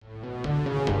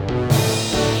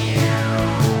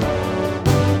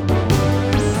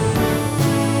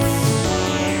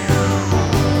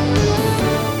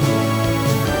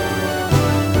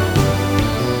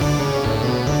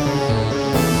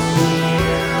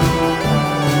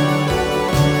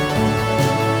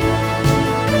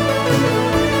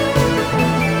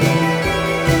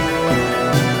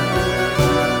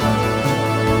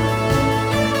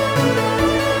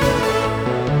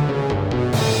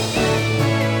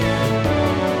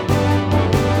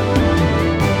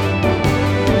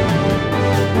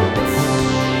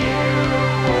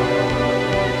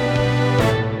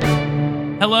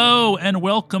Hello and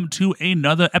welcome to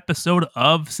another episode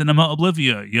of Cinema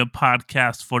Oblivia, your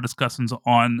podcast for discussions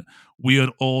on weird,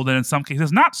 old, and in some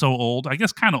cases not so old, I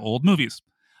guess kind of old movies.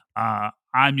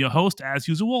 I'm your host, as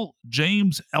usual,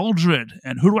 James Eldred.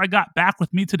 And who do I got back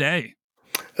with me today?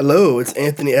 Hello, it's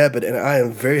Anthony Abatte, and I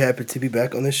am very happy to be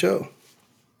back on this show.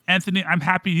 Anthony, I'm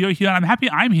happy you're here, and I'm happy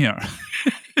I'm here.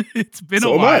 It's been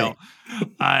So a am while.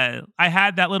 I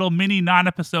had that little mini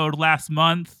non-episode last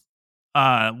month.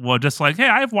 Well, just like, hey,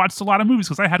 I've watched a lot of movies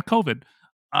because I had COVID.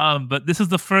 But this is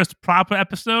the first proper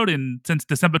episode since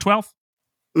December 12th.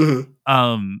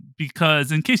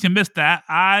 Because in case you missed that,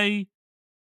 I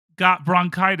got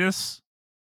bronchitis,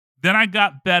 then I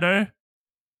got better,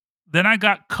 then I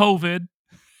got COVID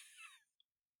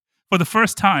for the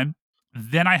first time,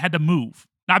 then I had to move.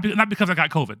 Not because I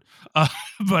got COVID,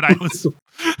 but I was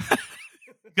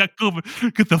got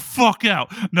COVID. Get the fuck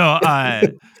out! No,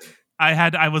 I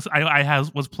was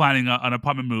planning an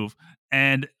apartment move,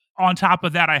 and on top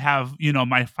of that, I have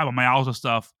my fibromyalgia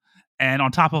stuff, and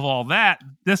on top of all that,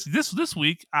 this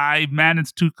week I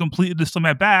managed to completely destroy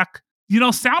my back.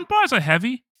 Sound bars are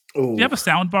heavy. Do you have a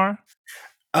sound bar?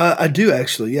 I do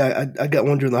actually. Yeah, I got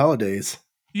one during the holidays.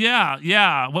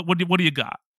 Yeah. What do you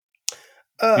got?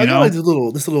 I got like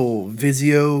this little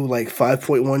Vizio like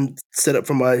 5.1 setup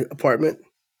from my apartment.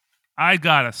 I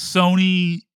got a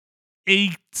Sony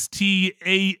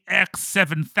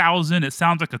HT-AX7000. It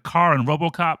sounds like a car in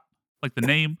RoboCop, like the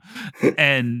name,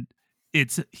 and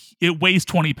it weighs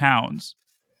 20 pounds.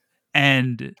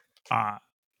 And I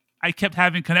kept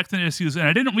having connection issues, and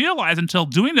I didn't realize until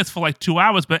doing this for like 2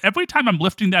 hours. But every time I'm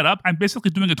lifting that up, I'm basically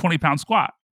doing a 20-pound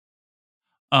squat.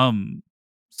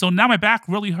 So now my back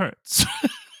really hurts.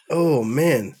 Oh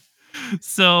man!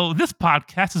 So this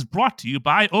podcast is brought to you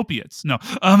by opiates. No,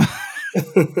 I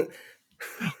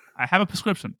have a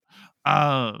prescription.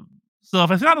 So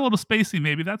if I sound a little spacey,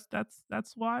 maybe that's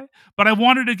why. But I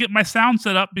wanted to get my sound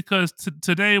set up because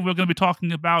today we're going to be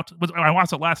talking about. I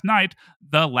watched it last night,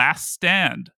 The Last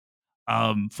Stand,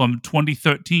 from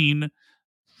 2013.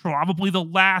 Probably the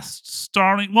last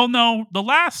the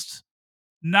last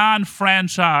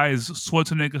non-franchise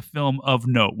Schwarzenegger film of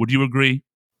note. Would you agree?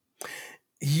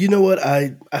 You know what?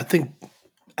 I think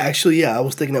actually, yeah, I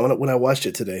was thinking that when I watched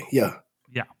it today. Yeah,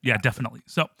 definitely.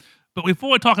 So, but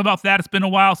before we talk about that, it's been a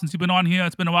while since you've been on here.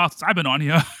 It's been a while since I've been on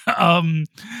here.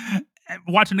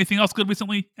 Watch anything else good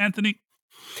recently, Anthony?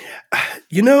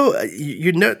 you're not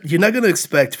going to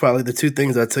expect probably the two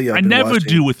things I tell you. I never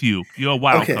do with you. You're a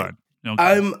wild card. Okay.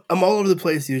 I'm all over the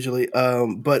place usually.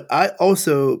 But I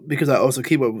also, because I also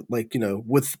keep up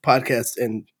with podcasts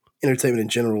and entertainment in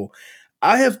general,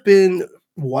 I have been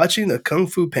watching the Kung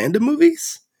Fu Panda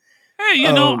movies. Hey,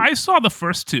 I saw the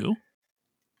first two.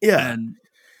 Yeah. And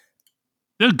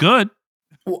they're good.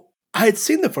 Well, I had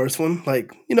seen the first one, I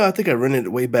think I rented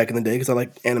it way back in the day because I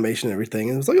like animation and everything.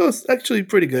 And it was like, oh, it's actually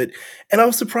pretty good. And I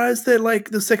was surprised that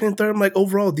the second and third, I'm like,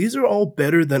 overall, these are all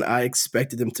better than I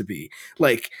expected them to be.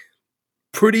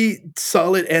 Pretty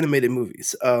solid animated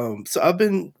movies. So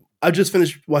I just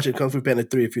finished watching Kung Fu Panda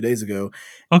 3 a few days ago.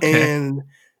 Okay.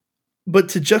 But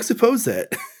to juxtapose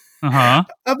that,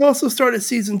 I've also started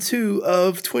season 2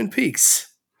 of Twin Peaks.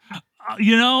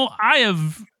 I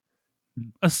have,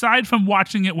 aside from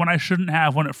watching it when I shouldn't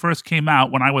have, when it first came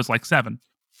out, when I was like 7,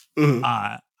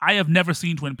 I have never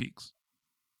seen Twin Peaks.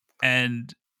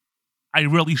 And I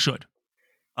really should.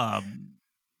 Are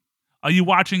you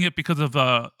watching it because of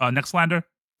Nextlander?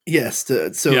 Yes. The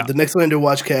Nextlander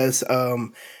Watchcast.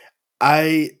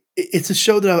 It's a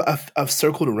show that I've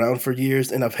circled around for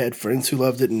years, and I've had friends who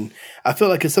loved it, and I feel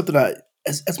like it's something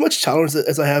as much tolerance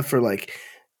as I have for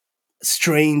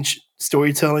strange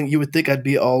storytelling, you would think I'd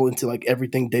be all into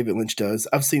everything David Lynch does.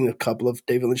 I've seen a couple of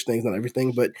David Lynch things, not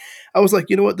everything, but I was like,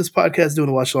 you know what, this podcast is doing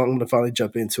a watch along. I'm going to finally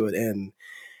jump into it, and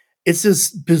it's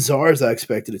as bizarre as I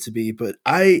expected it to be. But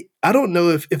I don't know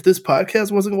if this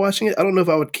podcast wasn't watching it, I don't know if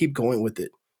I would keep going with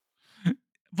it.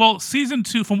 Well, season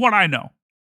 2, from what I know,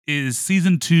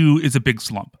 season 2 is a big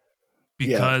slump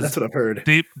because that's what I've heard.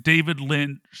 David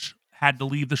Lynch had to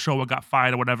leave the show or got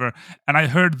fired or whatever, and I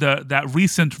heard that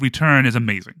recent return is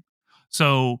amazing.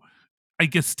 So I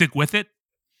guess stick with it.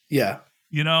 Yeah,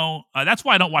 that's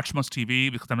why I don't watch much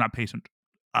TV, because I'm not patient.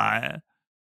 I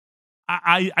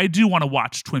do want to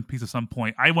watch Twin Peaks at some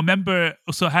point. I remember.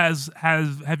 So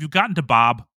have you gotten to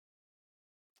Bob?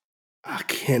 I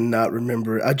cannot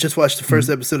remember. I just watched the first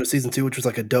episode of season 2, which was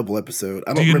like a double episode.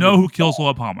 Do you know who kills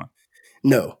Laura Palmer?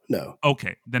 No.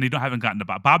 Okay, then you haven't gotten to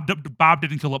Bob. Bob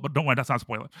didn't kill up, but don't worry, that's not a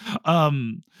spoiler.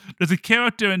 There's a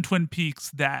character in Twin Peaks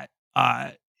that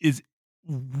is.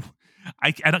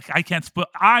 I can't.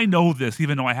 I know this,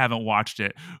 even though I haven't watched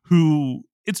it. Who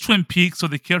it's Twin Peaks, so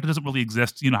the character doesn't really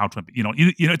exist. You know how Twin,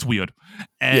 it's weird,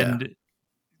 Yeah. and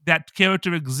that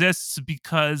character exists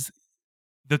because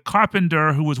the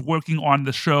carpenter who was working on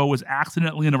the show was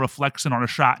accidentally in a reflection on a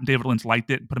shot, and David Lynch liked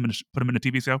it and put him in a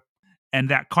TV show. And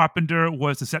that carpenter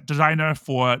was the set designer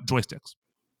for joysticks.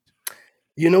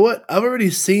 You know what? I've already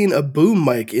seen a boom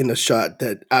mic in a shot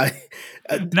that I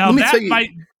Now let me that tell you. might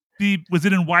be, was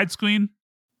it in widescreen?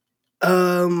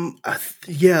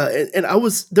 Yeah, and I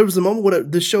was there was a moment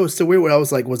when this show is so weird where I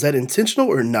was like, was that intentional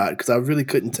or not? Because I really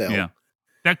couldn't Yeah, tell.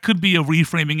 that could be a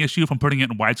reframing issue from putting it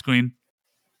in widescreen.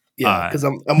 Yeah, Uh, because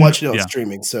I'm watching it on yeah,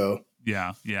 streaming, so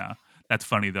yeah. That's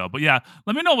funny though. But yeah,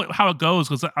 let me know how it goes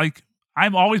because like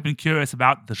I've always been curious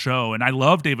about the show, and I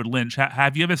love David Lynch.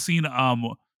 Have you ever seen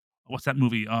what's that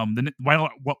movie? Wild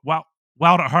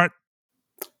at Heart.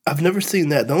 I've never seen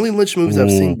that. The only Lynch movies I've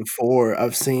seen Oh, before,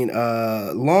 I've seen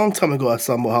long time ago, I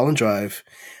saw Mulholland Drive,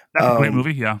 that's a great um,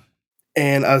 movie. Yeah.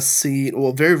 and I've seen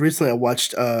well, very recently I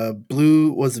watched,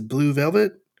 Blue was it Blue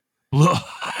Velvet?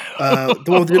 The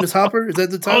one with Dennis Hopper, is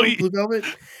that the Oh, title? Blue Velvet?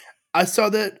 I saw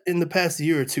that in the past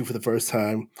year or 2 for the first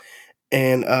time,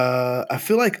 and, I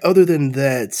feel like other than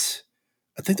that,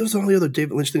 I think those are the only other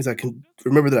David Lynch things I can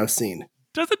remember that I've seen.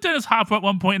 doesn't Dennis Hopper at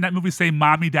one point in that movie say,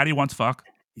 "Mommy, Daddy wants fuck"?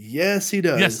 Yes, he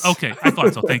Yes. does. Okay, I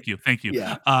thought so. Thank you. Thank you.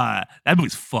 Yeah, That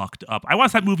movie's fucked up. I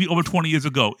watched that movie over 20 years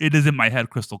ago. It is in my head,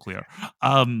 crystal clear.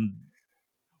 Um,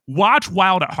 Watch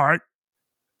Wild at Heart.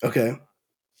 okay.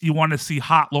 You want to see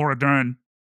hot Laura Dern,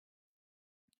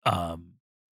 um,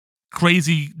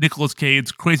 crazy Nicolas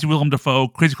Cage, crazy Willem Dafoe,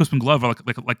 crazy Crispin Glover,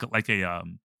 like a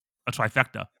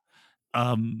trifecta.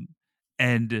 Um,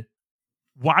 and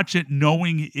watch it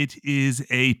knowing it is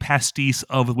a pastiche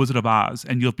of The Wizard of Oz,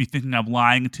 and you'll be thinking I'm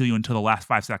lying to you until the last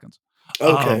 5 seconds.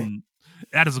 Okay. Um,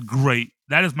 that is great.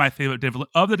 That is my favorite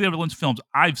of the David Lynch films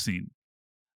I've seen.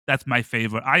 That's my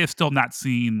favorite. I have still not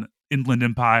seen Inland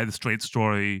Empire, The Straight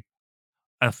Story,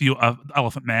 a few of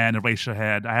Elephant Man,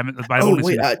 Eraserhead. I haven't, but I've Oh, only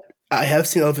wait, seen. I have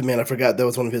seen Elephant Man, I forgot that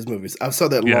was one of his movies. I saw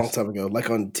that a long Yes, time ago, like,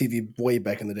 on TV way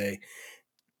back in the day,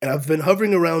 and I've been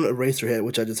hovering around Eraserhead,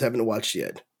 which I just haven't watched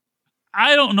yet.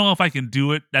 I don't know if I can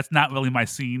do it. That's not really my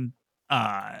scene.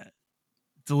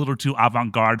 It's a little too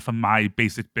avant garde for my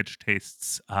basic bitch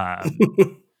tastes.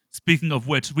 Speaking of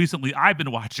which, recently I've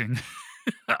been watching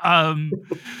um,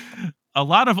 a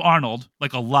lot of Arnold,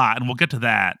 like a lot, and we'll get to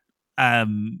that.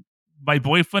 My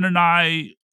boyfriend and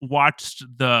I watched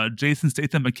the Jason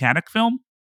Statham mechanic film,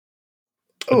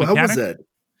 The Oh, how was Mechanic. that?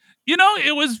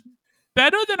 It was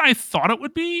better than I thought it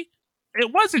would be.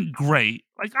 It wasn't great.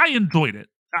 Like I enjoyed it.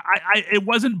 It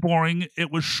wasn't boring.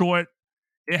 It was short.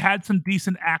 It had some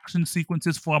decent action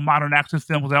sequences for a modern action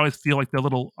film, because I always feel like they're a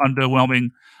little underwhelming.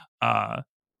 Uh,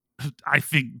 I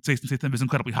think Jason Statham is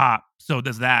incredibly hot, so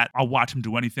there's that. I'll watch him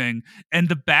do anything. And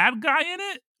the bad guy in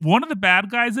it, one of the bad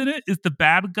guys in it, is the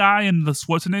bad guy in the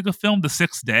Schwarzenegger film, The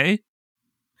Sixth Day.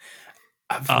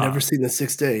 I've never Uh, seen The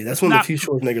Sixth Day. That's it's one of the not. few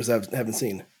Schwarzeneggers I haven't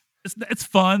seen. It's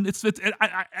fun. That's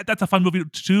a fun movie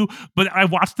too. But I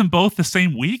watched them both the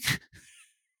same week,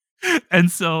 and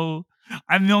so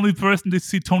I'm the only person to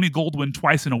see Tony Goldwyn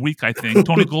twice in a week. I think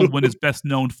Tony Goldwyn is best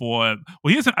known for,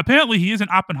 well, apparently he is in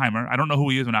Oppenheimer. I don't know who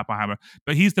he is in Oppenheimer,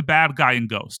 but he's the bad guy in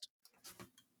Ghost.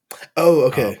 Oh,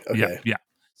 okay, Yeah, okay. yeah.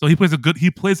 So he plays a good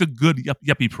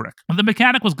yuppie prick. The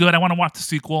Mechanic was good. I want to watch the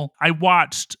sequel. I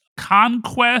watched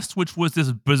Conquest, which was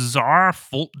this bizarre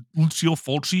Lucio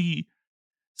Fulci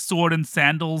sword and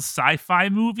sandals sci-fi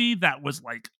movie that was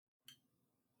like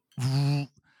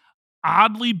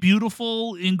oddly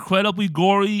beautiful, incredibly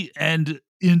gory, and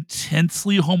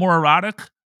intensely homoerotic,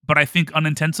 but I think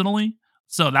unintentionally.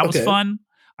 So that was Okay. fun.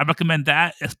 I recommend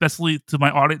that, especially to my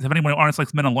audience. If anyone audience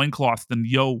likes men in loincloths, then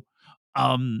yo.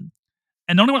 Um,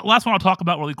 and the only last one I'll talk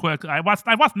about really quick. I watched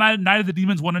Night of the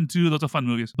Demons 1 and 2. Those are fun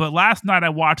movies. But last night I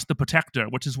watched The Protector,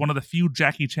 which is one of the few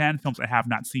Jackie Chan films I have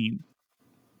not seen.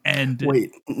 And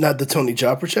Wait, not the Tony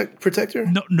Jaa Protector?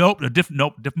 no, nope, different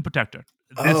Protector.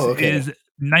 This Oh, okay. is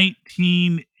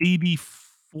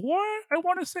 1984, I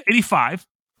want to say 85.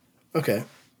 Okay.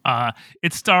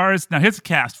 It stars, now. Here's a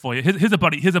cast for you. Here's a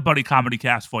buddy comedy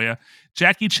cast for you.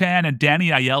 Jackie Chan and Danny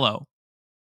Aiello.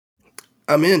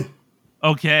 I'm in.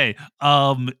 Okay.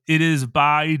 It is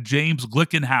by James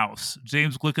Glickenhaus.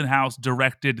 James Glickenhaus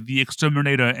directed The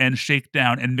Exterminator and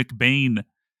Shakedown and McBain.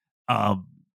 Um,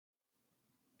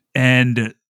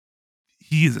 and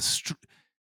he is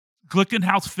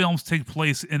Glickenhaus films take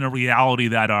place in a reality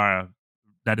that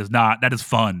is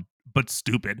fun but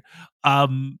stupid.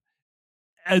 Um,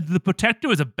 The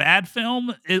Protector is a bad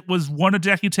film. It was one of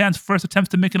Jackie Chan's first attempts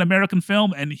to make an American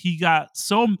film, and he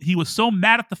was so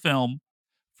mad at the film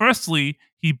Firstly,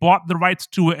 he bought the rights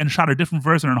to it and shot a different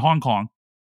version in Hong Kong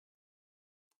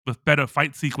with better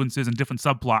fight sequences and different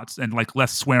subplots and like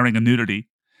less swearing and nudity.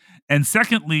 And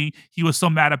secondly, he was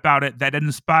so mad about it that it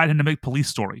inspired him to make Police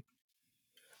Story.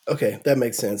 Okay, that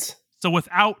makes sense. So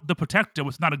without The Protector,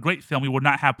 which is not a great film, we would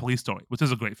not have Police Story, which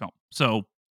is a great film. So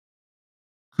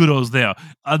kudos there.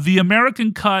 The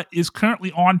American cut is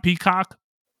currently on Peacock.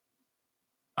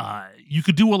 You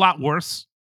could do a lot worse.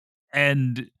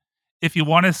 And if you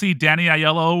want to see Danny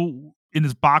Aiello in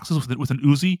his boxes with an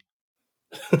Uzi,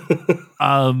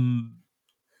 um,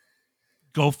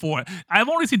 go for it. I've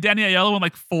only seen Danny Aiello in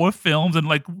like 4 films, and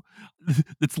like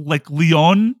it's like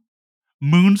Leon,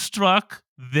 Moonstruck,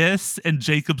 this, and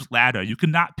Jacob's Ladder. You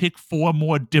cannot pick 4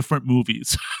 more different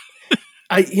movies.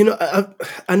 I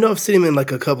know I've seen him in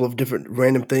like a couple of different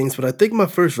random things, but I think my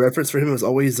first reference for him was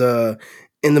always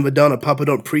in the Madonna "Papa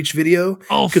Don't Preach" video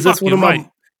Oh because fuck, you're right.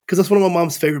 that's one of my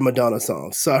mom's favorite Madonna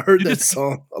songs. So I heard You that just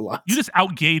song a lot. you just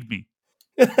outgayed me.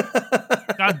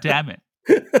 God damn it.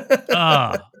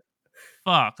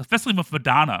 Fuck. Especially with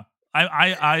Madonna.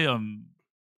 I'm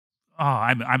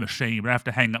ashamed. I have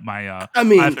to hang up my I I have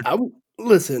mean, to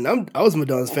listen. I was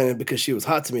Madonna's fan because she was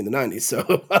hot to me in the '90s. So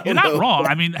I You're don't not know, wrong.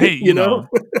 I mean, hey, you know.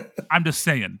 I'm just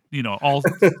saying, all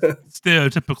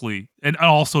stereotypically, and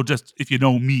also just if you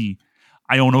know me,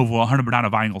 I own over 100 Madonna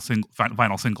vinyl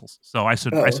singles, so I Oh,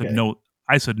 should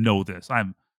okay. know this.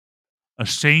 I'm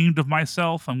ashamed of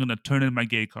myself. I'm gonna turn in my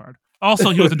gay card.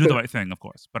 Also, he doesn't do the right thing, of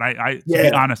course, but I to be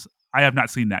Yeah. honest, I have not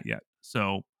seen that yet.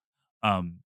 So,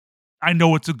 um, I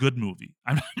know it's a good movie.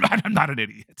 I'm not an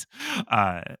idiot.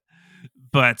 Uh,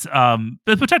 but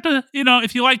The Protector,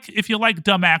 if you like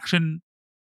dumb action,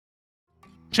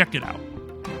 check it out.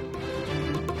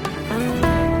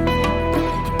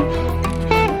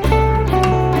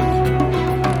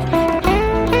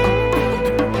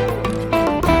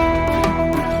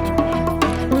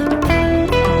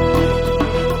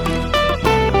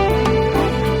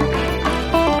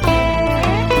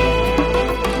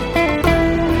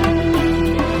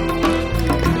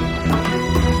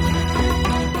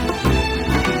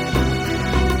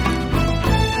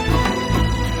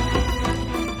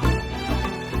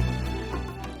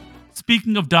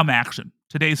 Speaking of dumb action,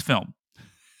 today's film.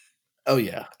 Oh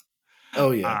yeah.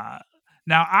 Oh yeah. Uh,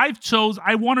 Now I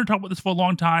wanted to talk about this for a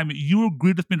long time. You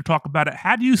agreed with me to talk about it.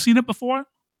 Had you seen it before?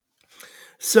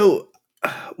 So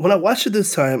when I watched it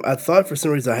this time, I thought for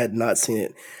some reason I had not seen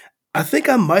it. I think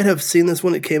I might have seen this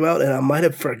when it came out, and I might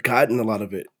have forgotten a lot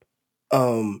of it.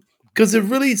 Because it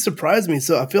really surprised me.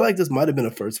 So I feel like this might have been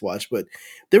a first watch, but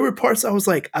there were parts I was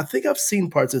like, I think I've seen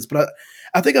parts of this, but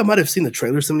I think I might have seen the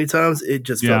trailer so many times it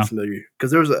just felt Yeah. familiar.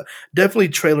 Because there was definitely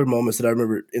trailer moments that I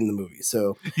remember in the movie.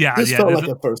 So Yeah, this yeah. felt like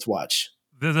a first watch.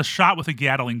 There's a shot with a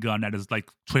Gatling gun that is like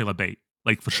trailer bait,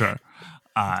 like for sure.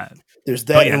 Uh, There's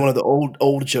but that and yeah, one of the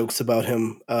old jokes about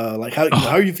him, like how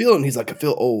are you feeling? He's like, I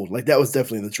feel old. Like that was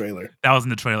definitely in the trailer. that was in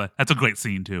the trailer. That's a great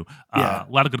scene too. Yeah. A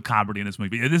lot of good comedy in this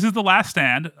movie. This is The Last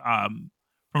Stand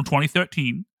from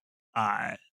 2013,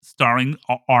 starring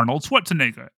Arnold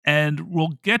Schwarzenegger, and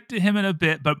we'll get to him in a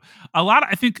bit. But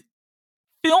I think,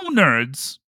 film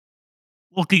nerds.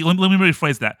 Okay, let me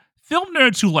rephrase that. Film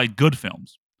nerds who like good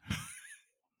films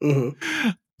Hmm.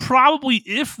 probably,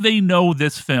 if they know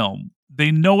this film, they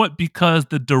know it because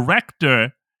the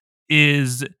director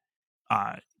is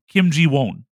uh, Kim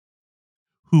Ji-won,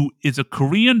 who is a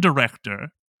Korean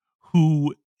director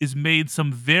who has made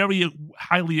some very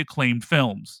highly acclaimed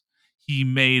films. He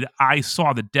made I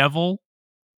Saw the Devil.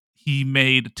 He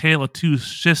made Tale of Two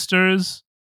Sisters,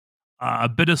 A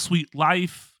Bittersweet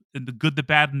Life, and The Good, the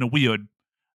Bad, and the Weird.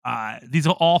 These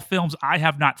are all films I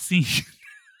have not seen.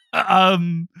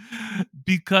 um,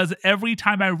 because every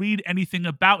time I read anything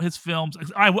about his films,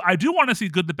 I do want to see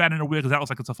Good, the Bad, and the Weird because that looks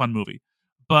like it's a fun movie.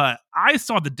 But I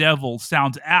Saw the Devil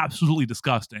sounds absolutely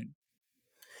disgusting.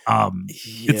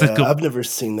 It's like Yeah, I've never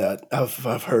seen that.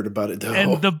 I've heard about it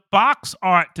and though. the box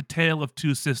art to Tale of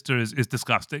Two Sisters is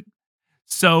disgusting.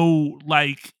 So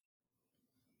like,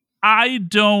 I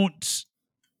don't.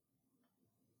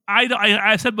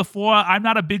 I said before, I'm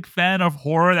not a big fan of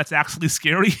horror that's actually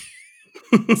scary.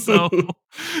 so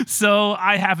so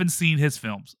I haven't seen his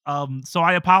films. So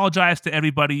I apologize to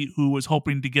everybody who was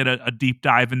hoping to get a deep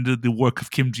dive into the work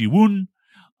of Kim Ji-woon.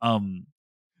 Um,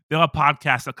 there are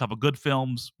podcasts that cover good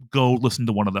films. Go listen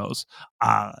to one of those.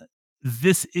 Uh,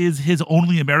 this is his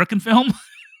only American film.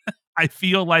 I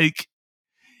feel like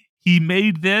he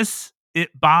made this, it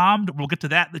bombed. We'll get to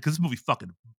that because this movie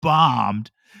fucking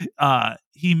bombed.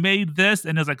 He made this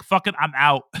and is like, fuck it, I'm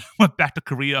out. Went back to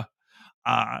Korea.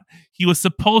 Uh, he was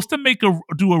supposed to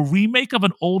do a remake of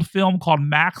an old film called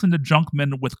Max and the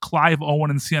Junkman with Clive Owen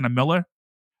and Sienna Miller.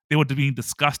 They were being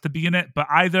discussed to be in it, but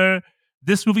either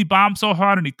this movie bombed so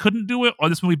hard and he couldn't do it, or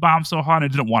this movie bombed so hard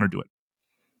and he didn't want to do it,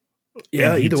 and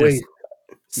Yeah, he either way,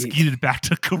 just he skeeted back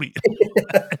to Korea.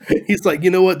 he's like, "You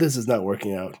know what? This is not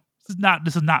working out."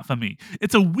 This is not for me.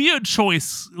 It's a weird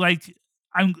choice. Like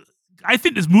I'm, I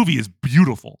think this movie is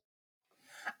beautiful.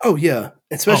 Oh, yeah,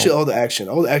 especially Oh, all the action.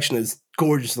 All the action is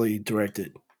gorgeously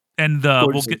directed, and we'll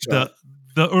gorgeously get shot.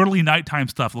 the early nighttime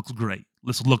stuff looks great.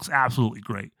 This looks absolutely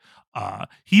great.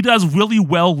 He does really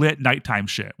well lit nighttime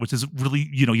shit, which is really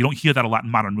you don't hear that a lot in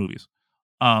modern movies.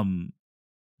 Um,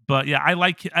 but yeah, I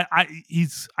like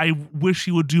I wish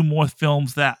he would do more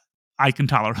films that I can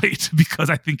tolerate because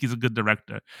I think he's a good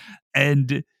director.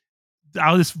 And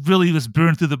I'll just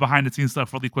burn through the behind the scenes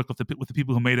stuff really quick with the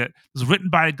people who made it. It was written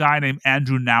by a guy named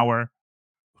Andrew Nauer,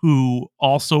 who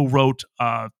also wrote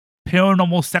a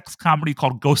paranormal sex comedy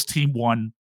called Ghost Team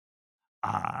One,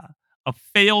 uh, a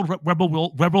failed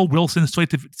Rebel Wilson straight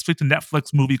to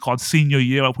Netflix movie called Senior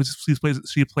Year, which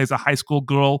she plays a high school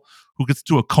girl who gets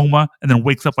to a coma and then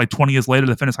wakes up like 20 years later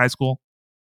to finish high school.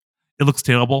 It looks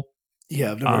terrible.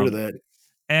 Yeah, I've never heard of Um, that.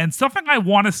 and something I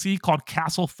want to see called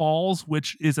Castle Falls,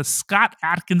 which is a Scott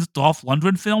Adkins Dolph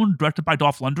Lundgren film directed by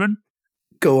Dolph Lundgren.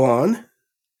 Go on.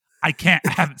 I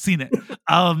haven't seen it.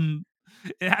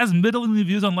 It has middling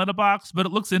reviews on Letterboxd, but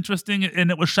it looks interesting,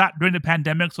 and it was shot during the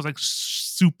pandemic, so it's like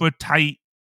super tight,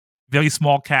 very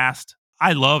small cast.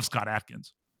 I love Scott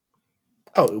Adkins.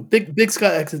 Oh, big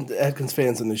Scott Adkins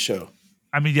fans in this show.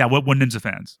 I mean, yeah, we're Ninja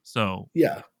fans, so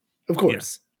Yeah, of yeah.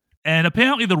 course. And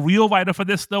apparently, the real writer for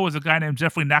this though is a guy named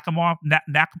Jeffrey Nachmanoff,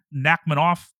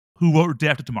 who wrote Day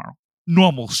After Tomorrow.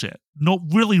 Normal shit, no,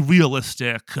 really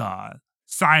realistic,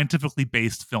 scientifically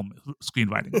based film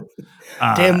screenwriting.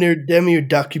 Damn Uh, near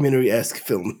documentary-esque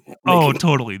film Oh, making.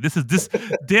 totally. This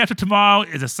Day After Tomorrow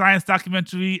is a science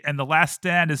documentary, and The Last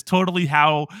Stand is totally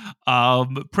how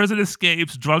prison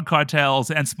escapes, drug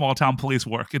cartels, and small town police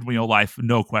work in real life.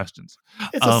 No questions.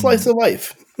 It's a slice Um, of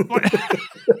life.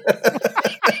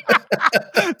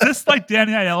 just like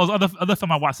Danny Aiello's other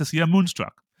film I watched this year,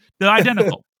 Moonstruck. They're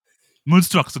identical.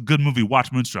 Moonstruck's a good movie.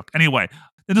 Watch Moonstruck. Anyway,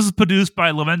 and this is produced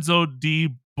by Lorenzo di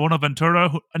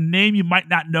Bonaventura, a name you might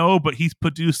not know, but he's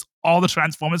produced all the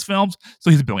Transformers films, so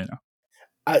he's a billionaire.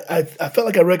 I felt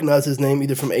like I recognized his name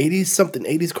either from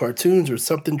 80s cartoons or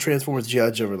something Transformers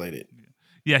G.I. Joe related.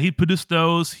 Yeah, he produced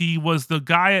those. He was the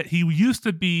guy. He used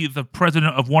to be the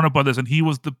president of Warner Brothers, and he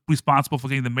was responsible for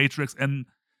getting the Matrix and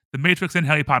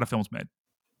Harry Potter films made.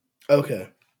 Okay.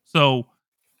 So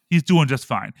he's doing just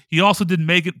fine. He also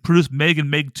produced Meg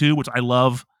and Meg 2, which I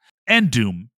love, and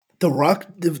Doom. The Rock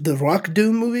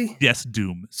Doom movie? Yes,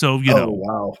 Doom. So Oh,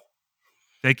 wow.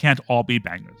 they can't all be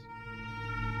bangers.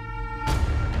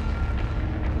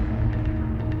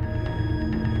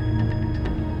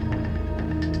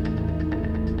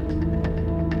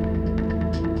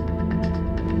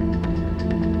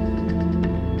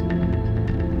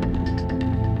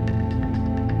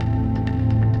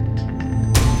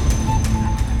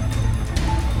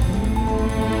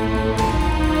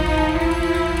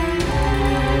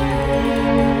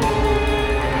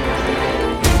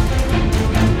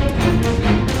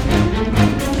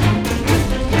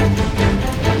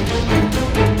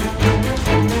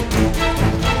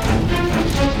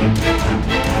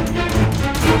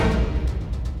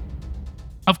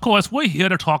 Of course, we're here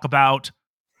to talk about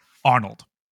Arnold.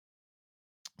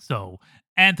 So,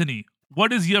 Anthony,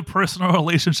 what is your personal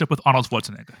relationship with Arnold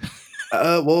Schwarzenegger?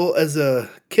 Well, as a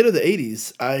kid of the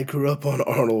 80s, I grew up on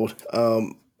Arnold.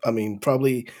 I mean,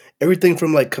 probably everything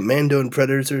from like Commando and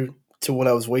Predator to when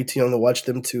I was way too young to watch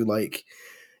them to like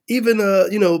even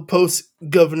post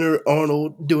Governor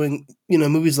Arnold doing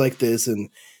movies like this, and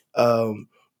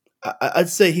I'd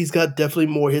say he's got definitely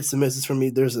more hits and misses for me.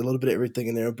 There's a little bit of everything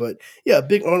in there, but yeah,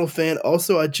 big Arnold fan.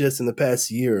 Also, I just in the past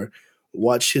year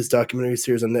watched his documentary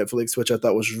series on Netflix, which I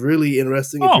thought was really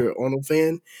interesting. If Oh, you're an Arnold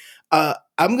fan,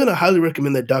 I'm gonna highly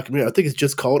recommend that documentary. I think it's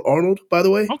just called Arnold, by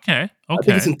the way. okay, I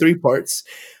think it's okay. in 3 parts.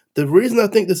 The reason I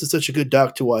think this is such a good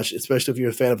doc to watch, especially if you're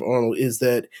a fan of Arnold, is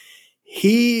that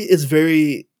he is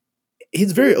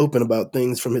he's very open about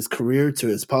things from his career to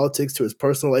his politics to his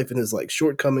personal life and his like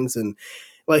shortcomings, and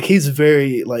like he's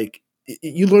very like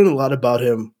you learn a lot about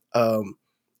him, and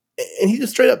he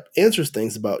just straight up answers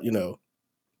things about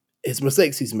his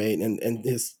mistakes he's made and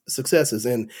his successes.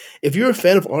 And if you're a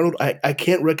fan of Arnold, I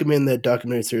can't recommend that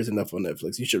documentary series enough on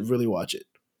Netflix. You should really watch it.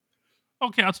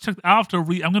 Okay, I'll check. I'll have to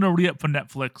I'm going to re up for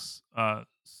Netflix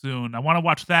soon. I want to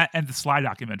watch that and the Sly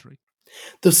documentary.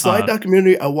 The Slide Uh,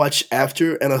 documentary I watched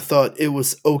after, and I thought it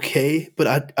was okay,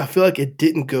 but I feel like it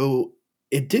didn't go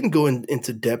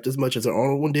into depth as much as the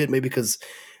Arnold one did, maybe because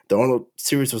the Arnold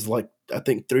series was, like, I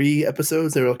think 3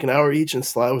 episodes, they were, like, an hour each, and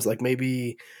Sly was, like,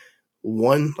 maybe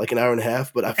 1, like, an hour and a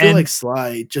half, but I feel like and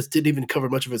Sly just didn't even cover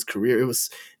much of his career. It was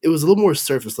a little more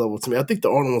surface level to me. I think the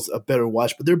Arnold was a better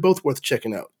watch, but they're both worth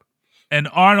checking out. and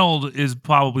Arnold is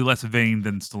probably less vain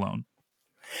than Stallone.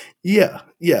 Yeah,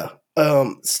 yeah.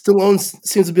 Stallone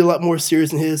seems to be a lot more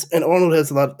serious in his, and Arnold has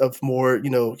a lot of more,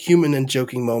 human and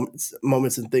joking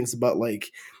moments and things about like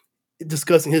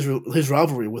discussing his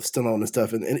rivalry with Stallone and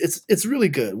stuff, and it's really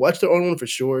good. Watch the Arnold one for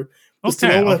sure. The Okay,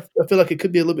 Stallone one, okay. I feel like it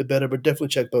could be a little bit better, but definitely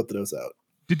check both of those out.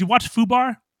 Did you watch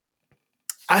Fubar?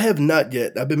 I have not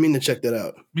yet. I've been meaning to check that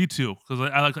out. Me too, because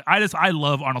I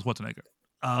love Arnold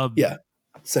Schwarzenegger. Yeah,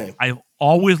 same. I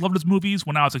always loved his movies.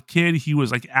 When I was a kid, he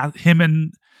was like him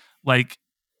and like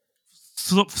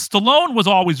Stallone was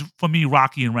always for me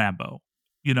Rocky and Rambo,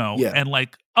 Yeah, and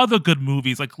like other good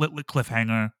movies like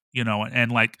Cliffhanger,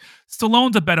 and like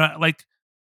Stallone's a better like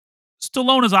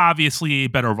Stallone is obviously a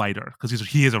better writer because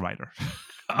he is a writer.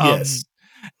 yes,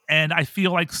 um, and I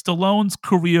feel like Stallone's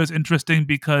career is interesting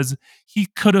because he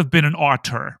could have been an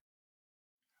auteur,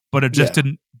 but it just yeah.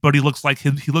 didn't. But he looks like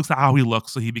him. He looks like how he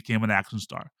looks, so he became an action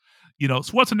star.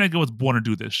 Schwarzenegger was born to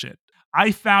do this shit.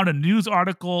 I found a news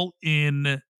article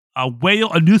in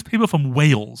a newspaper from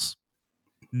Wales,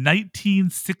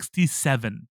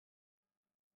 1967.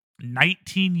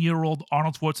 19-year-old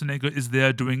Arnold Schwarzenegger is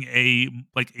there doing a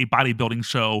bodybuilding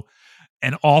show,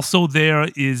 and also there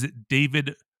is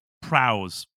David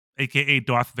Prowse, aka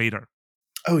Darth Vader.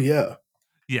 Oh yeah.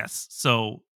 Yes,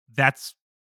 so that'd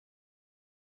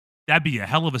be a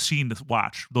hell of a scene to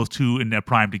watch those two in their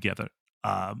prime together.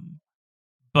 Um,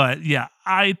 but yeah,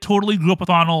 I totally grew up with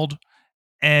Arnold,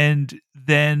 and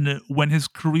then when his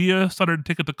career started to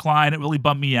take a decline, it really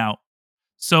bummed me out.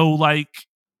 So like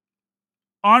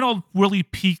Arnold really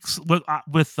peaks with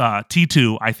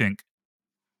T2, I think,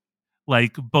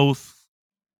 like both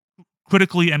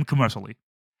critically and commercially,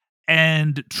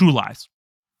 and True Lies,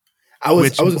 I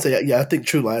which was gonna say, yeah, I think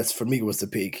True Lies for me was the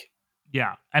peak.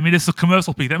 yeah, I mean it's a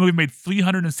commercial peak. That movie made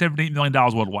 $378 million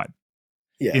worldwide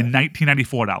Yeah. in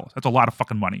 1994 dollars. That's a lot of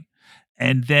fucking money.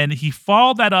 And then he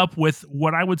followed that up with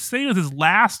what I would say is his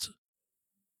last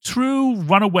true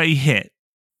runaway hit,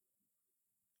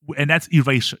 and that's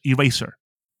Eraser. Eraser.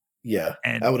 Yeah, I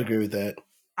And would agree with that.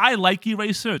 I like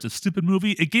Eraser. It's a stupid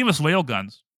movie. It gave us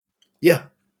railguns. Yeah.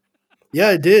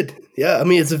 Yeah, it did. Yeah, I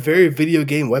mean, it's a very video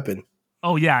game weapon.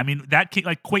 Oh yeah, I mean that came,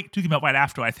 like Quake 2 came out right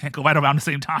after, I think, or right around the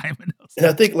same time. And it was And I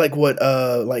like, think like what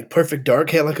like Perfect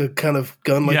Dark had like a kind of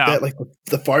gun like yeah, that, like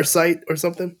the Far Sight or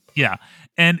something. yeah.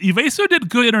 And Eraser did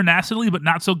good internationally, but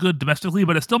not so good domestically.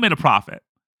 But it still made a profit.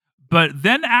 But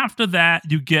then after that,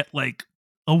 you get like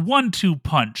a 1-2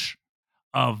 punch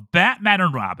of Batman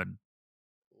and Robin,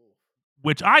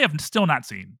 which I have still not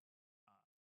seen.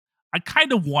 I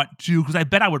kind of want to because I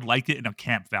bet I would like it in a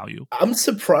camp value. I'm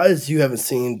surprised you haven't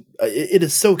seen it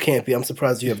is so campy. I'm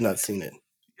surprised you have not seen it.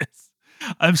 Yes.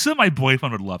 I'm sure my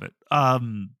boyfriend would love it.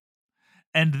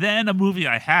 And then a movie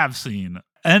I have seen,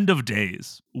 End of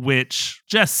Days, which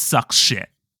just sucks shit.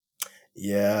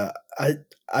 Yeah,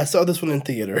 I saw this one in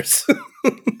theaters.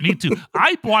 Me too.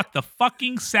 I bought the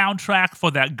fucking soundtrack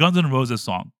for that Guns N' Roses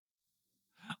song.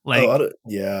 Oh, Like,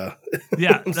 yeah.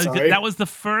 yeah, I'm like, sorry. that was the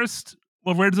first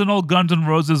original Guns N'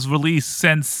 Roses release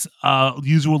since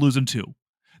Use Your Illusion 2.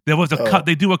 There was a cut. Oh,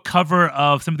 They do a cover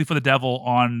of "Sympathy for the Devil"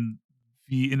 on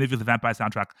the Interview with the Vampire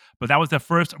soundtrack, but that was their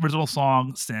first original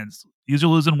song since Use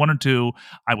Your Illusion 1 and 2.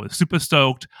 I was super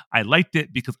stoked. I liked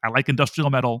it because I like industrial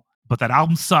metal, but that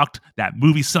album sucked. That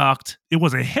movie sucked. It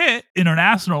was a hit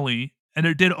internationally, and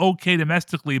it did okay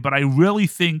domestically, but I really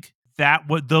think that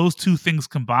what those two things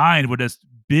combined were just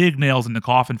big nails in the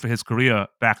coffin for his career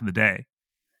back in the day.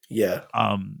 yeah.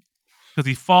 Because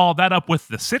he followed that up with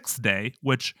The Sixth Day,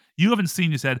 which you haven't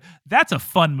seen. You said that's a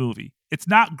fun movie. It's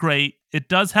not great. It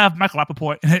does have Michael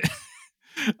Rappaport in it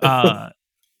for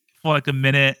like a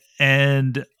minute,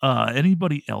 and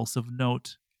anybody else of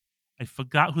note. I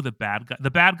forgot who the bad guy. The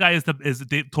bad guy is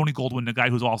Tony Goldwyn, the guy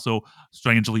who's also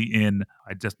strangely in.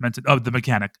 I just mentioned The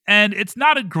Mechanic, and it's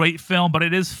not a great film, but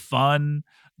it is fun.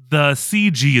 The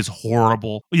CG is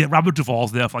horrible. Yeah, Robert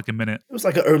Duvall's there for like a minute. It was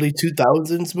like an early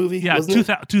 2000s movie, Yeah, wasn't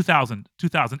it? 2000,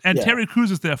 and Yeah. Terry Crews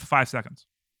is there for 5 seconds.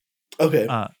 Okay.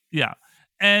 Yeah,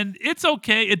 and it's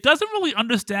okay. It doesn't really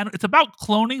understand. It's about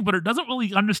cloning, but it doesn't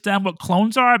really understand what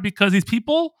clones are because these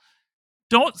people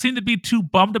don't seem to be too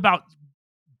bummed about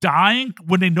dying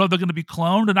when they know they're going to be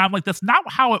cloned. And I'm like, that's not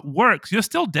how it works. You're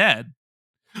still dead.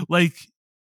 Like,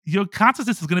 your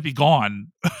consciousness is gonna be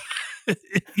gone,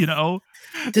 you know?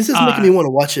 This is making me Uh, wanna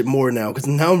watch it more now because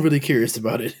now I'm really curious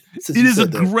about it since it you is a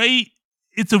said that. great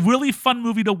it's a really fun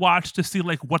movie to watch to see,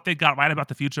 like, what they got right about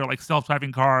the future, like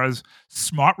self-driving cars,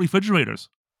 smart refrigerators,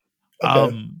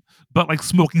 Okay. but, like,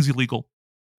 smoking's illegal.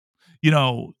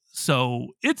 So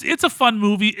it's a fun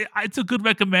movie. It's a good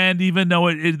recommend, even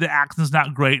though the action's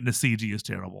not great and the CG is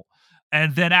terrible.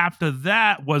 And then after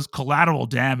that was Collateral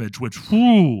Damage, which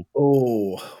whoo,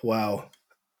 Oh, wow.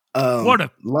 what a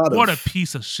Lot what a of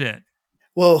piece of shit.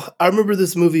 well, I remember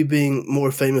this movie being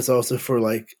more famous also for,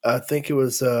 like, I think it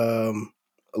was,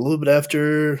 a little bit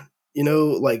after,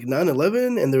 like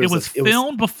 9/11, and there It was, was like it was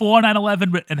filmed before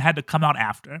 9/11 and had to come out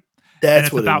after, and that's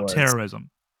it's what it about was. terrorism.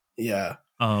 Yeah.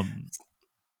 Um,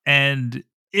 and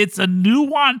it's a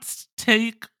nuanced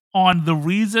take on the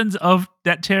reasons of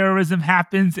that terrorism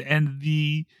happens and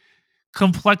the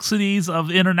complexities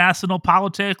of international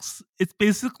politics. It's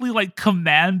basically like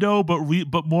Commando, but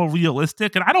more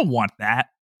realistic, and I don't want that.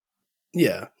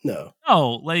 Yeah, no. No,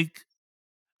 like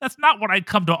that's not what I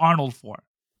come to Arnold for.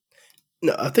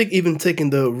 No, I think even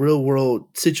taking the real world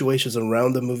situations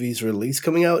around the movie's release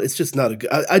coming out, it's just not a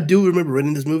good I do remember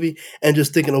renting this movie and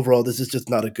just thinking overall, this is just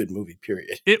not a good movie,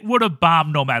 period. It would have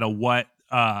bombed no matter what.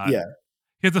 Yeah.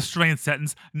 Here's a strange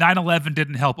sentence: 9/11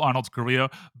 didn't help Arnold's career,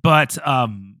 but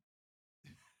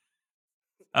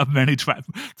of many it's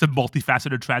a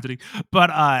multifaceted tragedy.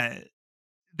 But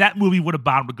that movie would have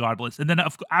bombed regardless. And then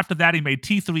after that, he made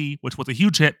T3, which was a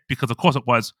huge hit because, of course, it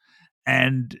was.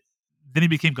 And then he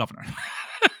became governor.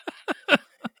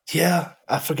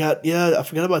 I forgot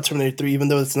about Terminator 3, even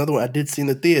though it's another one I did see in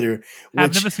the theater, Have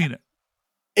which never seen it.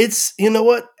 it's you know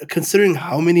what? Considering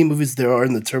how many movies there are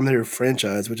in the Terminator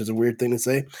franchise, which is a weird thing to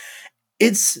say,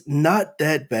 it's not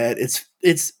that bad.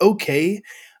 It's okay.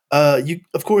 You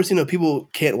of course, people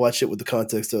can't watch it with the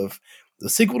context of the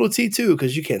sequel to T2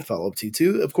 because you can't follow up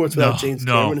T2, of course, without No, James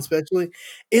Cameron no. especially.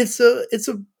 It's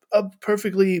a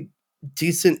perfectly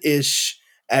decent-ish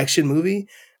action movie,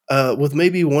 with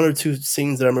maybe 1 or 2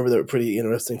 scenes that I remember that were pretty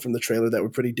interesting from the trailer that were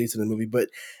pretty decent in the movie, but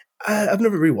I've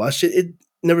never rewatched it. It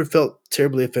never felt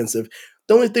terribly offensive.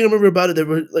 The only thing I remember about it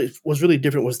that was really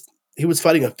different was he was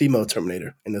fighting a female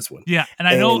Terminator in this one, Yeah, and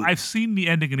I know and I've seen the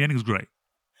ending, and the ending's great.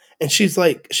 she's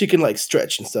like she can like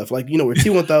stretch and stuff. Like where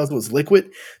T-1000 was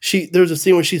liquid, there's a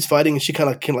scene where she's fighting and she kind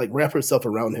of can like wrap herself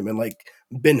around him and like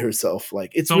bend herself.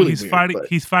 Like it's So really he's weird, fighting. but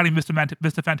He's fighting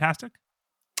Mr. Fantastic.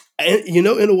 and, in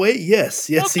a way, yes,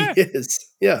 yes, he Okay. is.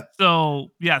 Yeah. So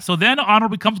yeah. So then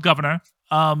Arnold becomes governor.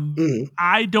 Mhm.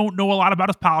 I don't know a lot about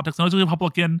his politics. I know he's a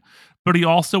Republican, but he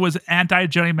also is anti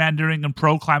gerrymandering and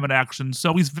pro climate action.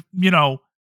 So he's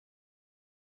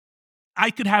I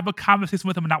could have a conversation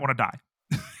with him and not want to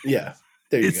die. Yeah.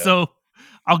 There you It's go. so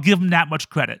I'll give him that much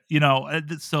credit,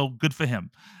 so good for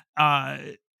him. Uh,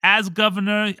 as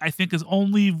governor, I think his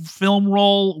only film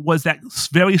role was that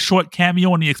very short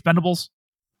cameo in The Expendables,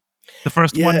 the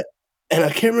first Yeah, one. and I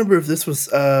can't remember if this was,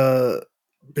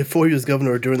 before he was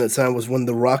governor or during that time was when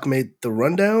The Rock made The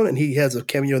Rundown, and he has a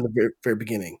cameo in the very, very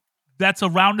beginning. That's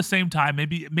around the same time.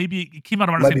 Maybe it came out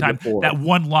around the Might same be time. before. That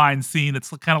one line scene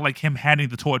that's kind of like him handing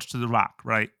the torch to The Rock,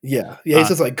 right? Yeah. Yeah, he Uh,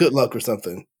 says, like, "Good luck" or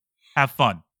something. have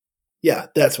fun, Yeah,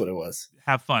 that's what it was.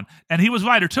 have fun. And he was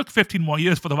right. It took 15 more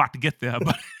years for The Rock to get there,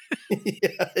 but Yeah,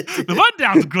 it The did.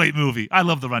 Rundown's a great movie. I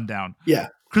love The Rundown. Yeah.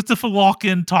 Christopher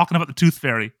Walken talking about the Tooth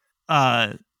Fairy.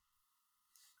 Uh,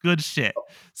 Good shit.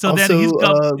 So then he's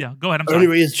Also, yeah, go ahead, I'm Ernie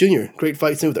sorry. Reyes Jr., great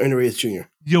fight scene with Ernie Reyes Jr.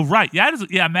 You're right. Yeah,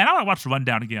 yeah, man, I wanna watch The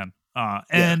Rundown again. Yeah.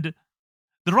 And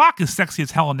The Rock is sexy as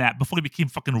hell in that before he became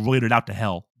fucking roided out to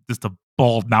hell. Just a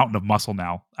bald mountain of muscle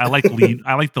now. I like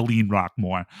the lean Rock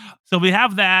more. So we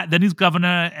have that, then he's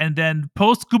governor, and then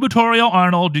post-gubernatorial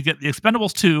Arnold, you get The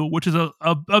Expendables 2, which is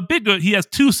a bigger he has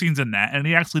 2 scenes in that, and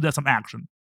he actually does some action.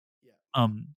 Yeah.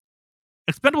 Um,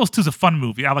 Expendables 2 is a fun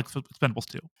movie. I like Expendables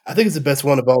 2. I think it's the best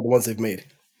one of all the ones they've made.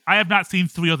 I have not seen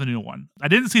 3 or the new one. I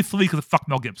didn't see 3 because of fuck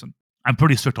Mel Gibson. I'm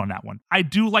pretty strict on that one. I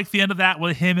do like the end of that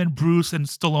with him and Bruce and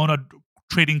Stallone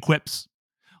trading quips.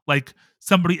 Like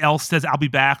somebody else says, "I'll be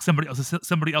back." Somebody else says,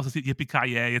 "Yippee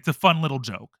ki yay!" It's a fun little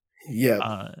joke. Yeah.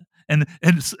 Uh, and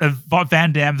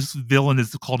Van Damme's villain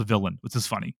is called a villain, which is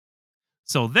funny.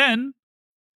 So then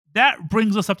that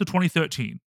brings us up to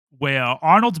 2013, where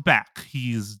Arnold's back.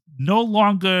 He's no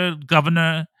longer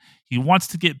governor. He wants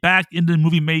to get back into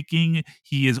movie making.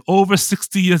 He is over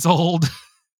 60 years old.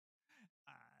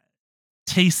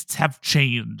 Tastes have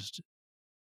changed.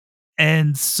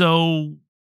 And so,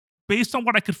 based on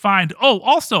what I could find,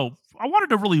 also, I wanted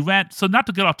to really rant. So, not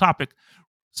to get off topic.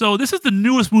 So, this is the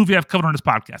newest movie I've covered on this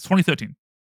podcast, 2013.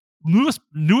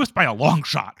 Newest by a long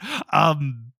shot.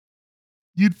 Um,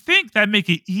 You'd think that'd make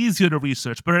it easier to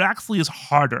research, but it actually is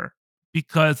harder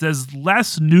because there's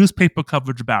less newspaper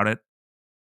coverage about it,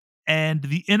 and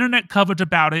the internet coverage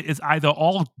about it is either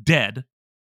all dead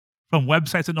from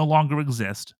websites that no longer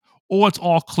exist, or it's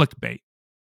all clickbait.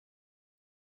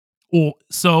 Or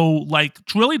so, like,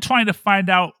 really trying to find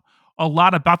out a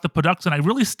lot about the production, I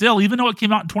really still, even though it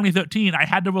came out in 2013, I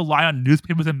had to rely on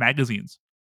newspapers and magazines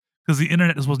because the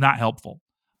internet just was not helpful.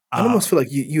 I Uh, almost feel like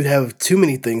you'd have too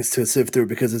many things to sift through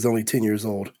because it's only 10 years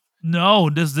old. no,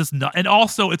 does this not? And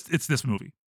also, it's this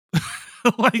movie. Yeah,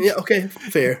 Like, okay,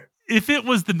 fair. if it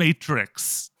was The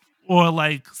Matrix or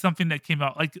like something that came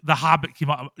out, like The Hobbit came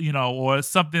out, or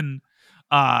something.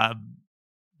 Um,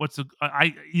 like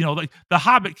The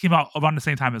Hobbit came out around the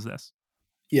same time as this.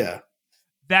 Yeah.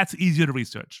 That's easier to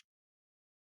research.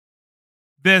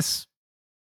 This,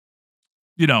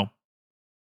 you know,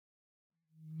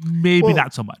 maybe Well,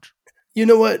 not so much. you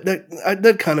know what?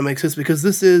 That kinda makes sense because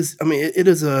this is I mean, it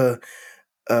is a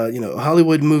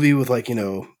Hollywood movie with, like,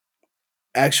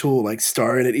 actual, like,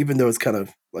 star in it, even though it's kind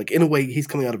of like, in a way, he's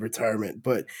coming out of retirement,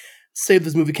 but say if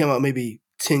this movie came out maybe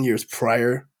 10 years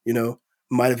prior,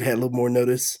 might have had a little more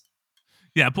notice.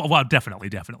 Yeah, well, definitely,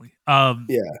 definitely. Yeah,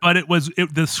 But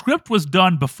the script was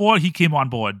done before he came on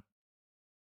board,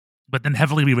 but then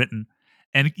heavily rewritten,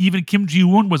 and even Kim Ji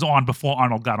Woon was on before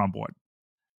Arnold got on board.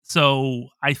 So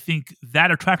I think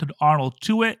that attracted Arnold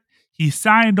to it. He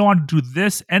signed on to do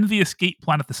this and the Escape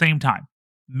Plan at the same time.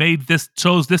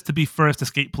 Chose this to be first,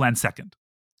 Escape Plan second.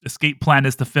 Escape Plan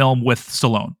is the film with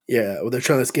Stallone. yeah, well, they're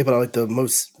trying to escape out of, like, the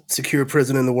most secure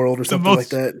prison in the world or The something like most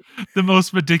that. the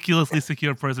most ridiculously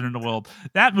secure prison in the world.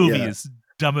 That movie Yeah. is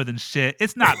dumber than shit.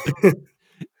 It's not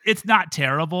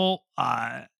terrible.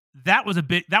 That was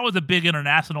a big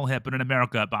international hit, but in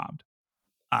America it bombed.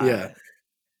 Uh, Yeah,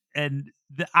 and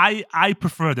I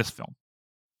prefer this film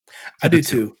I to the do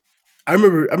two. too. I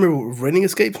remember renting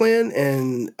Escape Plan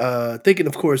and, thinking,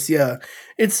 of course, yeah,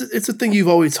 it's a thing you've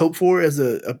always hoped for as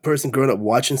a person growing up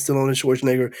watching Stallone and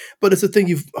Schwarzenegger, but it's a thing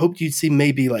you've hoped you'd see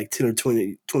maybe, like, 10 or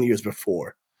twenty years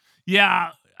before. Yeah,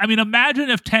 I mean, imagine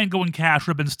if Tango and Cash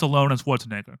would have been Stallone and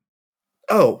Schwarzenegger.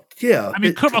 Oh, yeah, I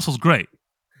mean, Kurt Russell's great,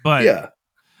 but yeah,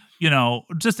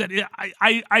 just that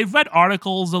I read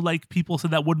articles of like people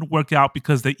said that wouldn't work out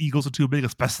because the Eagles are too big,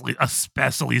 especially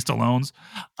Stallone's.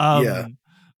 yeah. Um,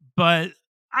 but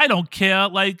I don't care.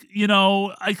 Like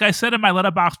I said in my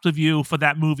letterbox review for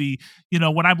that movie,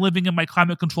 when I'm living in my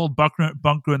climate controlled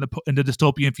bunker in the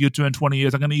dystopian future in 20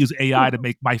 years, I'm going to use AI to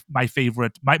make my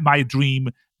favorite my dream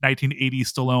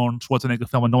 1980s Stallone Schwarzenegger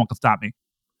film, and no one can stop me.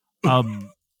 Um,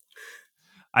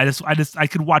 I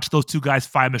could watch those two guys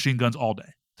fire machine guns all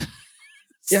day.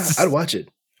 Yeah, I'd watch it.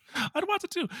 I'd watch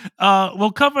it too.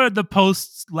 We'll cover the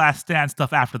post Last Stand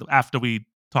stuff after we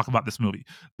talk about this movie.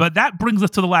 But that brings us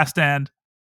to the Last Stand.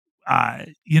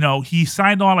 He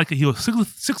signed on like he was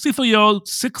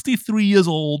 63 years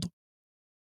old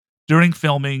during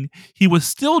filming. He was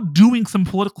still doing some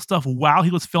political stuff while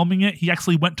he was filming it. He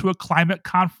actually went to a climate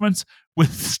conference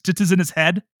with stitches in his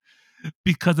head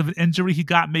because of an injury he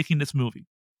got making this movie.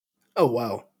 Oh,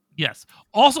 wow. Yes.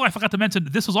 Also, I forgot to mention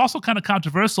this was also kind of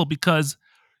controversial because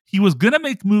he was gonna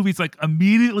make movies like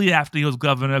immediately after he was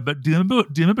governor. But do you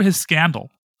remember his scandal?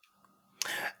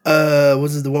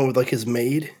 Was it the one with, like, his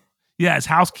maid? Yeah, his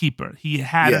housekeeper. He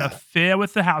had an Yeah. affair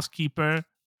with the housekeeper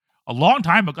a long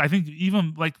time ago. I think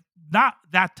even like not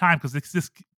that time because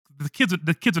the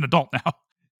kid's an adult now,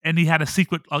 and he had a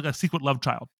secret love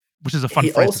child, which is a fun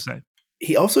He phrase to also say.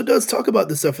 he also does talk about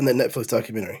this stuff in that Netflix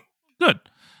documentary. Good,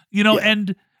 Yeah,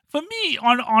 and for me,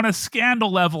 on a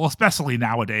scandal level, especially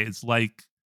nowadays, like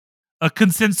a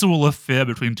consensual affair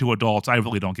between two adults, I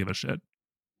really don't give a shit.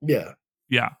 yeah.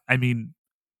 Yeah, I mean,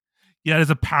 yeah, there's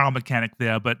a power mechanic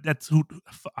there, but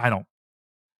I don't.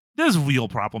 There's real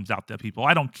problems out there, people.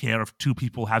 I don't care if two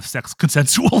people have sex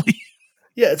consensually.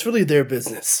 Yeah, it's really their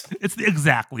business. It's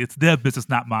their business,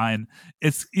 not mine.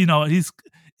 He's.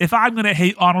 If I'm gonna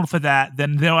hate Arnold for that,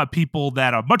 then there are people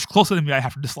that are much closer to me I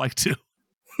have to dislike too.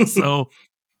 So,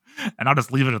 and I'll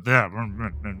just leave it at that.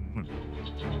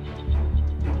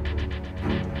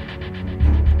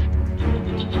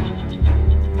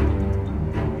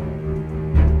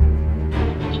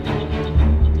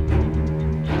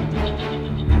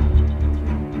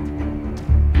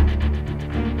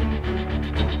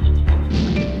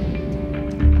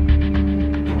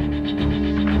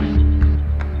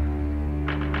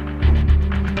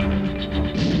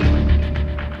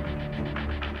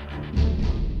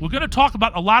 We're gonna talk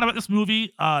about a lot about this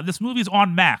movie. This movie's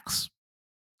on Max.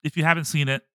 If you haven't seen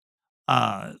it,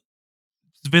 uh,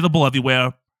 it's available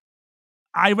everywhere.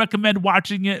 I recommend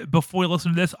watching it before you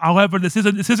listen to this. However, this is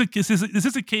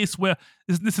a case where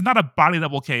this is not a body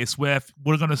level case where if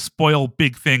we're going to spoil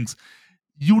big things.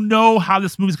 You know how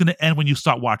this movie's going to end when you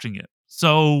start watching it.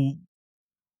 So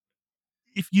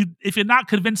if you're not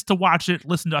convinced to watch it,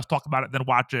 listen to us talk about it, then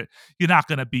watch it. You're not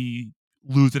going to be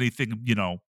lose anything.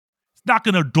 It's not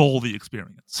going to dull the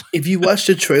experience. If you watch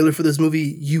the trailer for this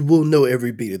movie, you will know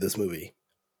every beat of this movie,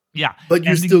 Yeah, but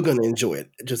you're and still going to enjoy it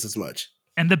just as much.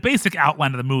 the basic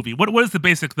outline of the movie. What is the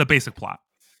basic plot?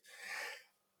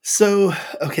 So,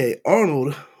 okay,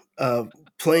 Arnold,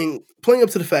 playing up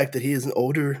to the fact that he is an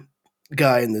older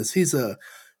guy in this. He's a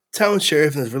town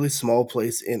sheriff in this really small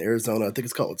place in Arizona. I think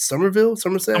it's called Somerset,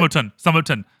 Somerton,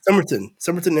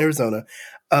 Arizona.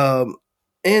 Um,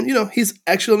 and he's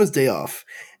actually on his day off.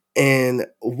 And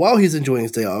while he's enjoying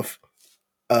his day off,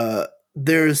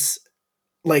 there's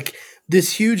like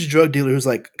this huge drug dealer who's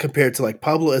like compared to like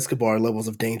Pablo Escobar levels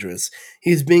of dangerous.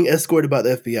 He's being escorted by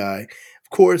the FBI. Of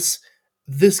course,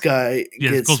 this guy Yeah,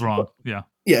 it gets goes wrong. Yeah,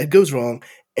 yeah, it goes wrong,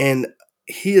 and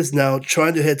he is now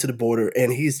trying to head to the border,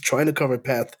 and he's trying to cover a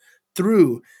path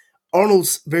through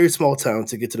Arnold's very small town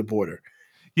to get to the border.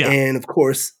 yeah. And of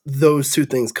course, those two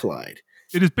things collide.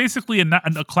 It is basically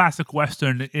a classic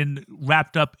western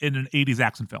wrapped up in an '80s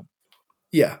action film.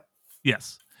 Yeah.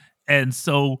 Yes, and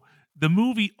so the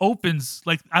movie opens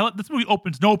this movie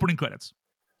opens no opening credits.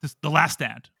 Just the last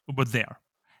stand was there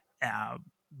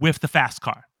with the fast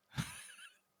car.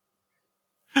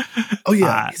 Oh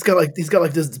yeah, he's got like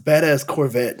this badass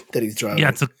Corvette that he's driving. Yeah,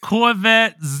 it's a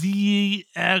Corvette ZX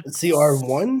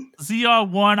ZR1.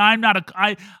 ZR1. I'm not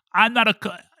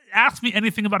a. Ask me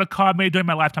anything about a car made during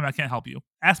my lifetime, I can't help you.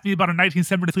 Ask me about a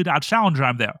 1973 Dodge Challenger,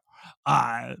 I'm there.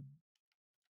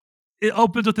 It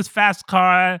opens with this fast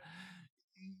car.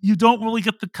 You don't really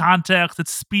get the context.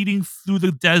 It's speeding through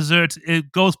the desert.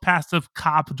 It goes past a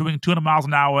cop doing 200 miles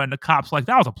an hour, and the cop's like,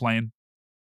 "That was a plane."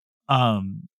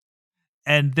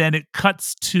 And then it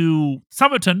cuts to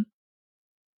Somerton,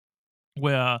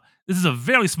 where this is a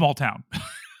very small town.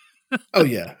 Oh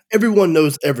yeah, everyone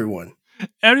knows everyone.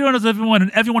 Everyone knows everyone,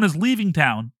 and everyone is leaving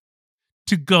town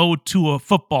to go to a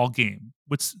football game,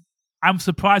 which I'm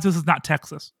surprised this is not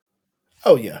Texas.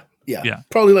 Oh yeah, yeah, Yeah.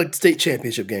 probably like state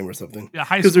championship game or something. Yeah,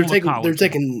 high Because school or college. they're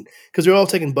taking because they're all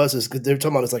taking buses because they're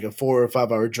talking about it's like a 4 or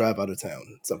 5 hour drive out of town.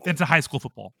 Something. It's a high school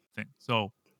football thing.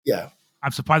 So Yeah.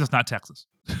 I'm surprised it's not Texas.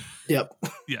 Yep.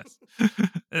 Yes.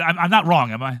 I'm not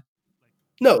wrong, am I?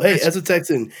 No, hey, as a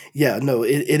Texan, yeah, no,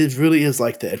 it is really is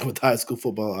like that with high school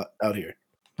football out here.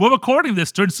 We're recording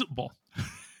this during Super Bowl.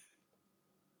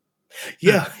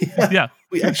 Yeah, Yeah.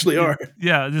 we actually are.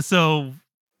 Yeah. So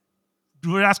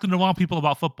we're asking the wrong people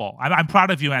about football. I'm proud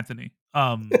of you, Anthony.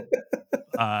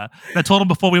 I told him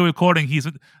before we were recording,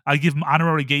 I give him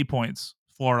honorary gay points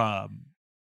for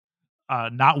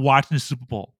not watching the Super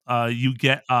Bowl. You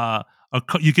get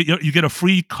you get a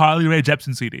free Carly Rae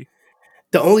Jepsen CD.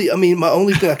 My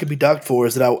only thing I could be docked for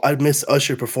is that I miss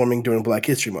Usher performing during Black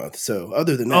History Month. So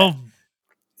other than that,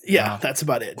 yeah, that's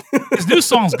about it. His new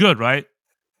song's good, right?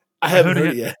 I haven't heard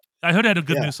it yet. I heard he had a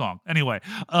good new song. Anyway,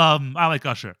 I like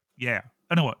Usher. Yeah.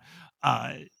 Anyway,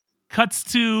 cuts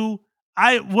to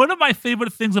one of my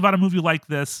favorite things about a movie like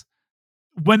this,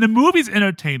 when the movie's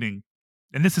entertaining,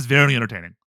 and this is very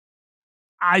entertaining,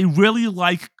 I really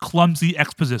like clumsy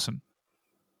exposition.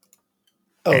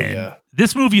 Oh, and yeah.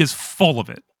 This movie is full of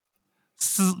it.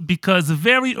 Because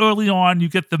very early on, you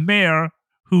get the mayor,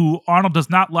 who Arnold does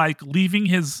not like, leaving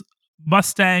his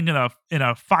Mustang in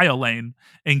a fire lane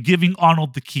and giving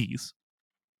Arnold the keys.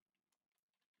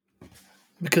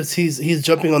 Because he's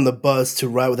jumping on the bus to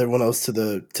ride with everyone else to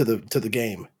the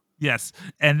game. Yes.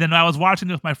 And then I was watching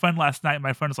it with my friend last night.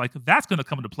 My friend was like, that's going to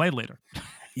come into play later.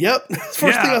 Yep.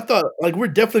 First thing I thought, like, we're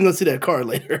definitely going to see that car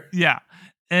later. Yeah.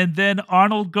 And then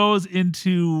Arnold goes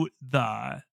into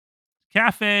the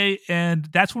cafe, and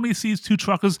that's when he sees two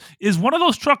truckers. Is one of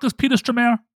those truckers Peter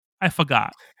Stormare? I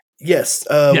forgot. Yes.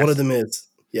 One of them is.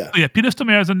 Yeah. So yeah, Peter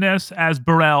Stormare is in this as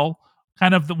Burrell,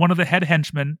 kind of one of the head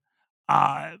henchmen.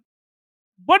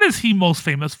 What is he most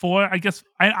famous for? I guess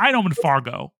I know him in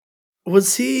Fargo.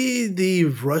 Was he the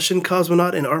Russian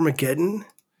cosmonaut in Armageddon?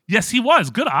 Yes, he was.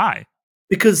 Good eye.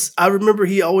 Because I remember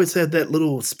he always had that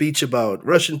little speech about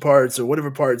Russian parts or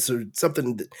whatever parts or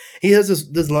something. He has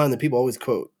this line that people always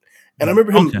quote. And I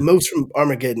remember him most from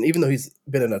Armageddon, even though he's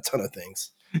been in a ton of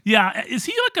things. Yeah. Is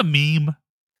he like a meme?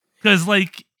 Because,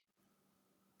 like,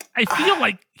 I feel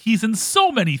like he's in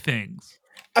so many things.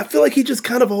 I feel like he just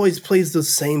kind of always plays the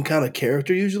same kind of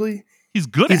character usually. He's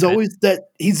good at it.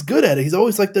 He's good at it. He's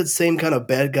always like that same kind of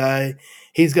bad guy.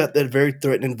 He's got that very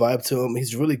threatening vibe to him.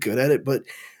 He's really good at it. But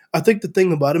I think the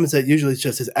thing about him is that usually it's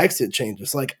just his accent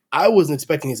changes. Like, I wasn't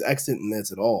expecting his accent in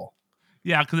this at all.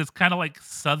 Yeah, because it's kind of like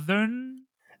Southern.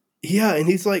 Yeah, and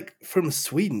he's, like, from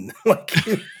Sweden. Like,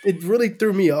 it really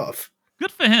threw me off.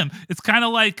 Good for him. It's kind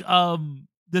of like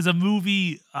there's a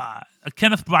movie, a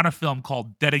Kenneth Branagh film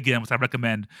called Dead Again, which I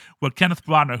recommend, where Kenneth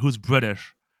Branagh, who's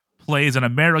British, plays an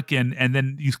American, and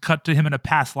then you cut to him in a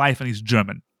past life, and he's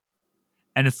German,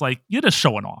 and it's like you're just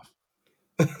showing off.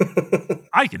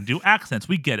 I can do accents.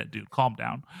 We get it, dude. Calm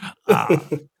down.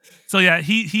 So yeah,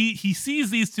 he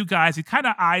sees these two guys. He kind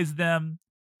of eyes them.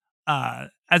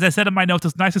 As I said in my notes,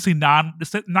 it's nice to see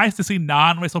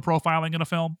non-racial profiling in a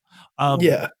film.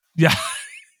 Yeah. Yeah,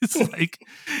 it's like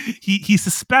he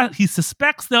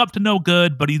suspects they're up to no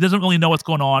good, but he doesn't really know what's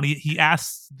going on. He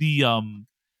asks the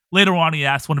later on he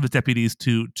asks one of his deputies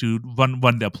to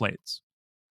run their plates.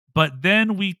 But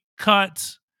then we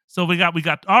cut. So we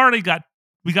already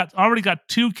got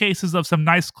two cases of some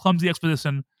nice clumsy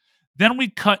exposition. Then we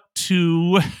cut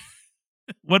to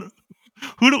what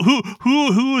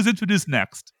who is introduced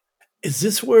next? Is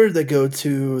this where they go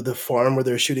to the farm where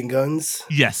they're shooting guns?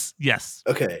 Yes.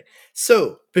 Okay.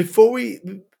 So, before we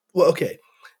well, okay.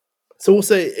 So we'll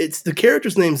say it's the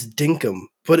character's name's Dinkum,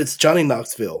 but it's Johnny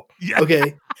Knoxville. Yeah.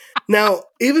 Okay. Now,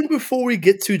 even before we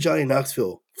get to Johnny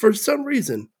Knoxville, for some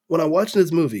reason, when I'm watching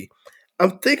this movie,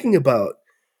 I'm thinking about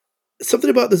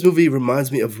something about this movie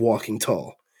reminds me of Walking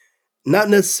Tall. Not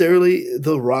necessarily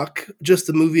The Rock, just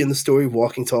the movie and the story of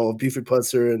Walking Tall, Buford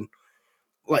Putzer, and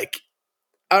like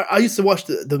I used to watch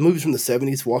the movies from the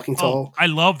 70s, Walking Oh, Tall. I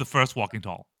love the first Walking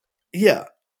Tall. Yeah.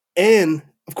 And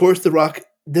of course The Rock,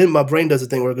 then my brain does a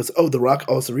thing where it goes, oh, The Rock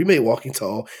also remade Walking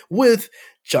Tall with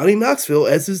Johnny Knoxville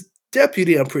as his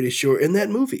deputy, I'm pretty sure, in that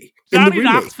movie. In the Johnny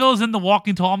remake. Knoxville is in the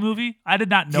Walking Tall movie? I did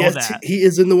not know Yes, that. he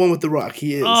is in the one with The Rock.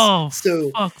 He is. Oh,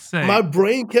 So fuck's sake. my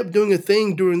brain kept doing a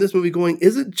thing during this movie going,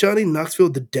 isn't Johnny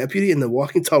Knoxville the deputy in the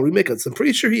Walking Tall remake? I'm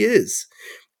pretty sure he is.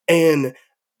 And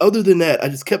other than that, I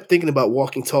just kept thinking about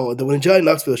Walking Tall. And then when Johnny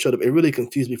Knoxville showed up, it really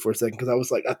confused me for a second because I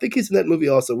was like, I think he's in that movie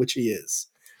also, which he is.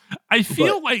 I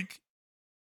feel But like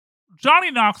Johnny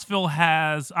Knoxville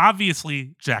has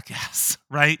obviously Jackass,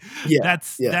 right? yeah,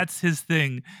 yeah. That's his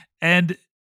thing. And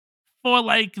for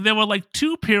like there were like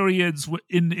two periods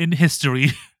in history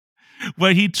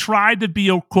where he tried to be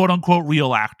a quote unquote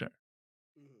real actor.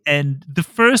 And the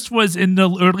first was in the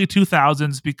early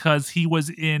 2000s because he was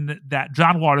in that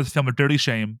John Waters film, A Dirty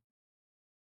Shame,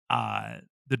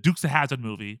 the Dukes of Hazzard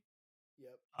movie,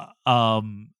 Yep.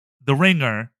 The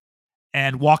Ringer,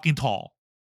 and Walking Tall,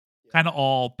 kind of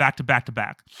all back to back to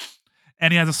back.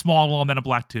 And he has a small role in Men in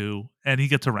Black 2, and he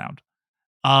gets around.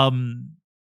 None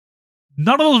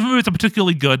of those movies are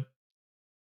particularly good.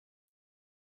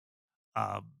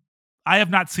 I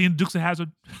have not seen Dukes of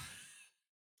Hazzard.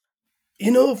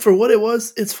 You know, for what it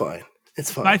was, it's fine.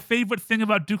 It's fine. My favorite thing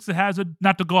about Dukes of Hazzard,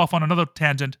 not to go off on another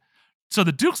tangent, so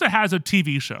the Dukes of Hazzard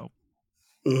TV show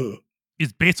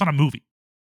is based on a movie.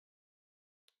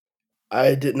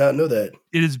 I did not know that.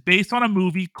 It is based on a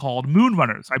movie called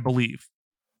Moonrunners, I believe,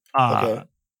 Okay.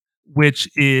 which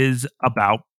is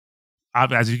about,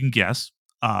 as you can guess,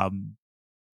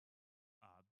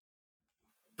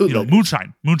 Bootleggers.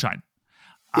 moonshine.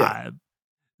 Yeah.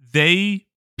 They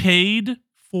paid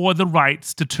for the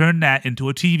rights to turn that into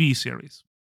a TV series.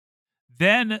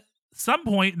 Then, some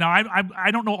point, now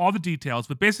I don't know all the details,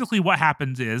 but basically what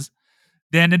happens is,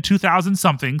 then in 2000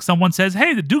 something, someone says,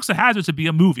 "Hey, the Dukes of Hazzard should be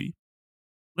a movie.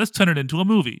 Let's turn it into a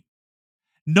movie."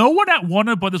 No one at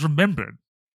Warner Brothers remembered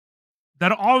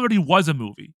that it already was a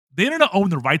movie. They didn't own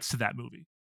the rights to that movie.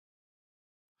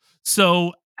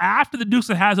 So after the Dukes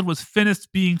of Hazzard was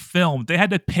finished being filmed, they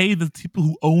had to pay the people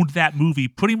who owned that movie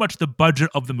pretty much the budget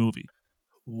of the movie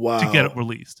to get it Wow.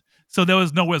 released. So there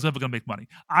was no way it was ever going to make money.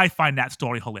 I find that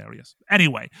story hilarious.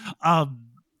 Anyway,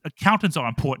 accountants are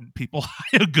important people.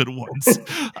 Hire good ones.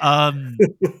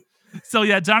 So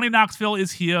yeah, Johnny Knoxville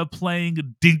is here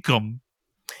playing Dinkum,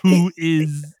 who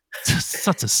is just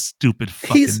such a stupid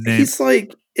fucking name. He's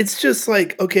like, it's just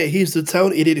like, okay, he's the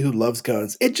town idiot who loves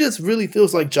guns. It just really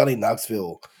feels like Johnny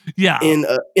Knoxville Yeah, in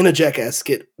a Jackass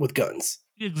skit with guns.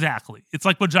 exactly. It's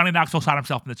like when Johnny Knoxville shot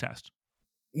himself in the chest.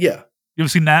 Yeah. You ever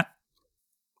seen that?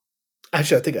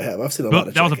 Actually, I think I have. I've seen a lot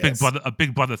of That was Jackass. a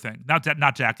big brother thing. Not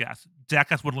Jackass.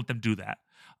 Jackass wouldn't let them do that.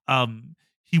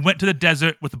 He went to the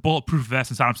desert with a bulletproof vest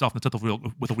and shot himself in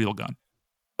the with a wheel gun.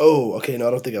 Oh, okay. No,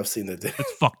 I don't think I've seen that.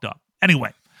 It's fucked up.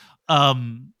 Anyway,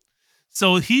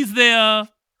 so he's there.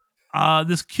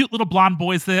 This cute little blonde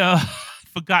boy's there.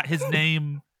 Forgot his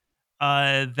name.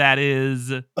 That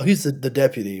is Oh, he's the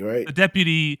deputy, right? the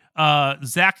deputy,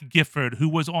 Zach Gifford, who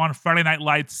was on Friday Night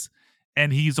Lights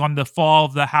and he's on the Fall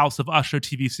of the House of Usher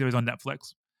TV series on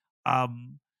Netflix.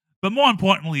 Um, but more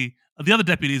importantly, the other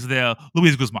deputies there,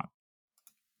 Luis Guzman.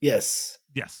 Yes.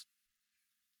 Yes,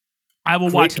 I will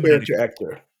watch Great him in character anything.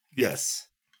 actor. Yes,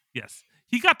 Yes. yes.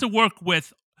 He got to work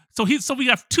with. So we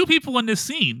have two people in this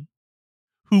scene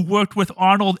who worked with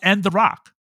Arnold and The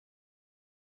Rock.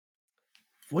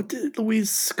 What did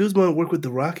Luis Guzman work with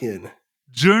The Rock in?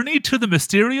 Journey to the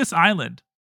Mysterious Island.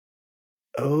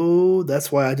 Oh,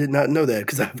 that's why I did not know that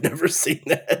because I've never seen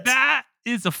that. That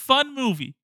is a fun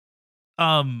movie.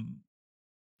 Um,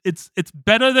 it's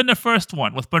better than the first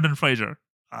one with Brendan Fraser.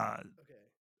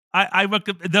 I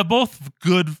recommend. They're both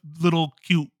good, little,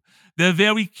 cute. They're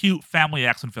very cute family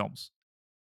action films.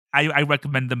 I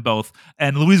recommend them both.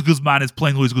 And Luis Guzman is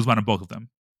playing Luis Guzman in both of them.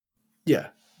 Yeah.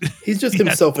 He's just Yes.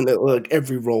 himself in like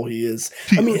every role he is.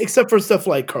 I mean, except for stuff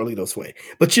like Carlito's Way.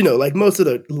 But like most of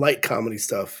the light comedy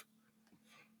stuff.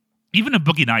 Even in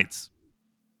Boogie Nights.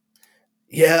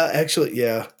 Yeah, actually,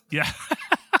 yeah. Yeah.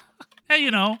 Hey,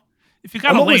 if you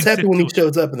got I'm a always lane, happy stick when to he it.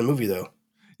 shows up in the movie, though.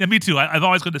 Yeah, me too. I've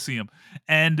always good to see him.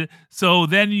 And so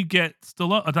then you get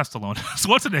Stallone, not Stallone,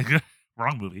 Schwarzenegger.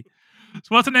 Wrong movie.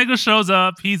 Schwarzenegger shows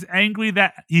up. He's angry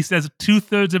that he says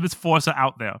 2/3 of his force are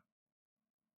out there.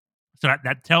 So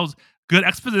that tells good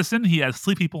exposition. He has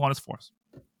 3 people on his force.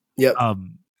 Yep.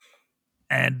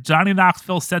 And Johnny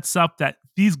Knoxville sets up that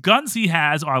these guns he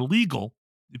has are legal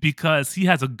because he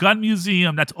has a gun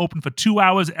museum that's open for 2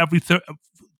 hours every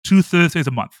 2 Thursdays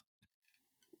a month.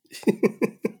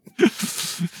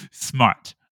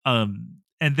 Smart.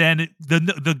 And then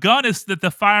the gun is that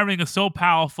the firing is so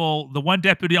powerful, the one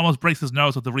deputy almost breaks his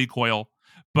nose with the recoil,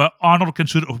 but Arnold can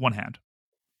shoot it with one hand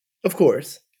Of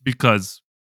course. because,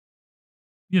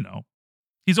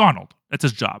 he's Arnold. That's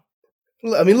his job.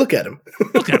 I mean, look at him.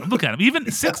 Look at him. Even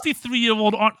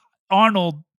 63-year-old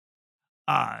Arnold.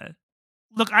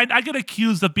 Look, I get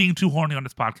accused of being too horny on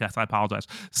this podcast. I apologize.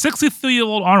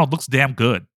 63-year-old Arnold looks damn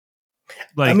good.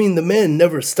 I mean, the man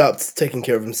never stopped taking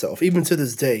care of himself. Even to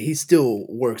this day, he still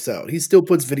works out. He still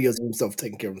puts videos of himself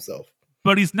taking care of himself.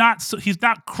 But he's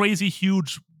not crazy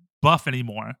huge buff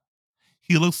anymore.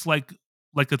 He looks like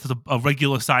it's a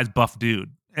regular sized buff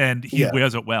dude, and he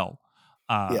wears it well.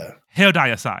 Hair dye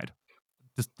aside,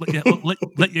 just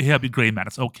let your hair be gray, man.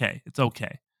 It's okay. It's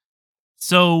okay.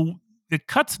 So it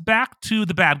cuts back to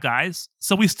the bad guys.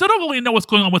 So we still don't really know what's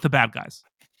going on with the bad guys.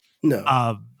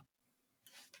 No.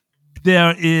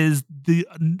 There is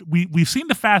we've seen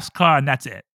the fast car, and that's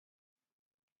it.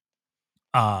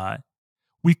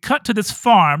 We cut to this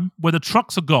farm where the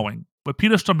trucks are going, where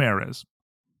Peter Stormare is.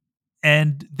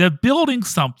 And they're building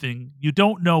something. You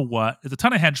don't know what. There's a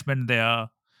ton of henchmen there.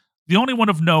 The only one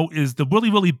of note is the really,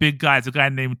 really big guy. Is a guy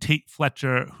named Tate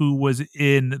Fletcher, who was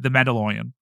in The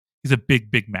Mandalorian. He's a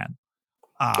big, big man.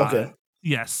 Okay.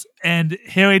 Yes. And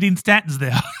Harry Dean Stanton's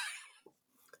there.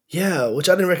 Yeah, which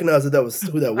I didn't recognize that was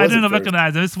who that was. I didn't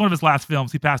recognize him. It's one of his last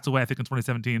films. He passed away, I think, in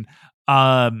 2017.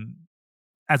 And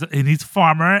he's a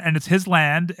farmer, and it's his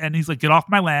land, and he's like, get off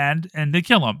my land, and they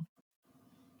kill him.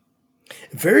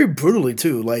 Very brutally,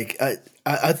 too. Like,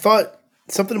 I thought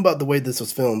something about the way this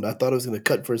was filmed. I thought it was going to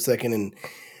cut for a second, and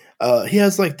he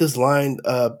has like this line,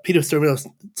 Peter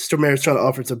Stormare is trying to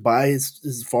offer to buy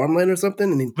his farmland or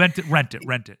something, and he rent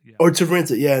it, yeah. Or to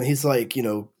rent it, yeah. And he's like,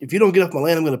 if you don't get off my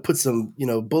land, I'm going to put some,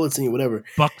 bullets in you, whatever.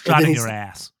 Buckshot in your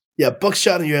ass. Yeah,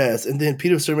 buckshot in your ass. And then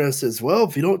Peter Stormare says, well,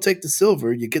 if you don't take the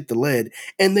silver, you get the lead.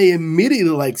 And they immediately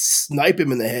like snipe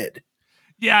him in the head.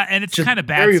 Yeah, and it's kind of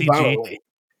bad very CG. Violently.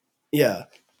 Yeah.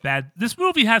 Bad. This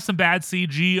movie has some bad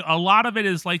CG. A lot of it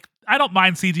is like, I don't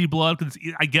mind CG blood because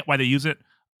I get why they use it.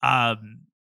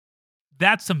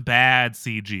 That's some bad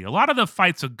CG. A lot of the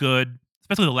fights are good,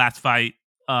 especially the last fight.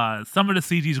 Some of the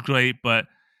CG is great, but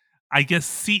I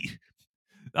guess the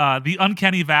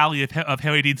uncanny valley of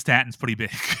Harry Dean Stanton's pretty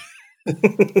big.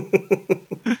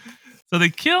 So they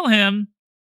kill him.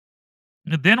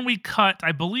 And then we cut.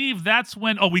 I believe that's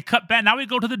when. Oh, we cut back. Now we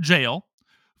go to the jail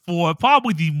for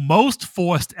probably the most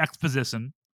forced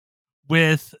exposition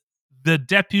with the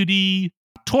deputy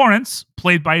Torrance,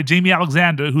 played by Jamie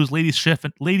Alexander, who's Lady Sif.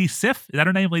 Lady Sif? Is that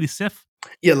her name? Lady Sif?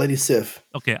 Yeah, Lady Sif.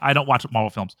 Okay, I don't watch Marvel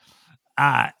films.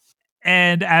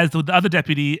 And as the other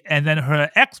deputy, and then her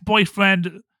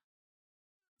ex-boyfriend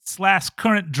 /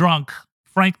 current drunk,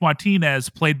 Frank Martinez,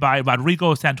 played by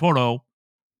Rodrigo Santoro,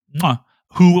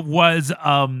 who was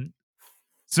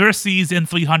Xerxes in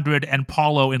 300 and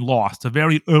Paulo in Lost, a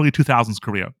very early 2000s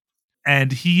career.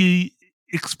 And he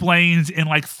explains in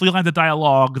like 3 lines of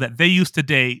dialogue that they used to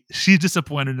date. She's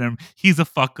disappointed in him. He's a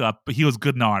fuck up, but he was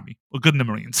good in the army, or good in the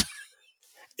Marines.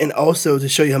 And also, to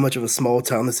show you how much of a small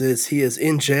town this is, he is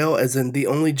in jail, as in the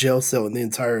only jail cell in the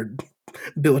entire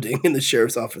building in the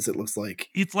sheriff's office. It looks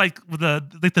It's like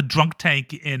the drunk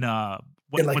tank in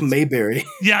in like what's Mayberry.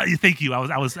 yeah. Thank you.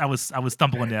 I was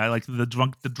stumbling there. I like the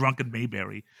drunken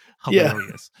Mayberry, Yeah,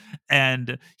 hilarious.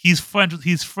 And he's friends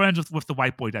with the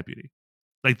white boy deputy,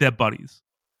 like they're buddies.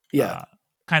 yeah, Uh,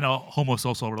 kind of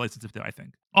homosocial relationship there, I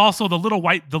think. Also, the little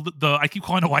white the I keep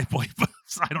calling him a white boy, but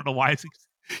I don't know why.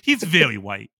 He's very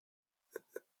white.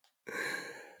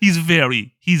 He's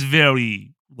very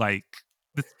like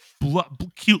this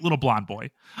cute little blonde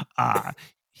boy. Uh,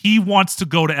 he wants to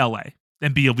go to L.A.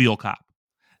 and be a real cop,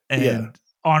 yeah. and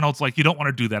Arnold's like, "You don't want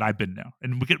to do that. I've been there,"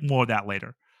 and we get more of that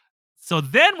later. So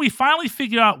then we finally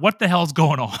figure out what the hell's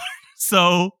going on.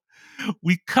 So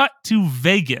we cut to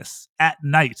Vegas at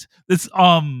night. This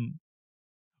now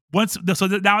it's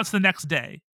the next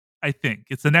day. I think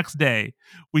it's the next day.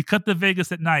 We cut to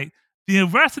Vegas at night. The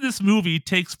rest of this movie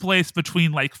takes place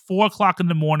between like 4 o'clock in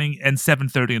the morning and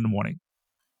 7:30 in the morning.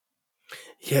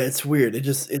 Yeah, it's weird.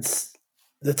 It's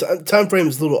the time frame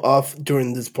is a little off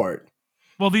during this part.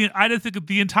 Well, I just think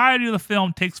the entirety of the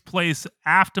film takes place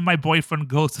after my boyfriend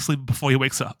goes to sleep before he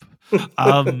wakes up.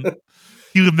 Um,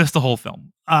 he would miss the whole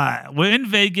film. We're in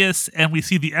Vegas and we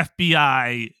see the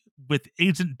FBI with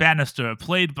Agent Bannister,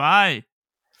 played by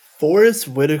Forrest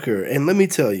Whitaker, and let me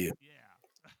tell you,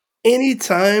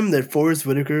 anytime that Forrest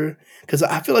Whitaker, because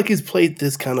I feel like he's played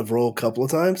this kind of role a couple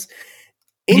of times,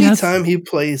 yes, anytime he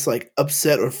plays like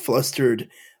upset or flustered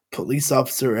police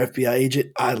officer or FBI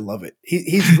agent, I love it.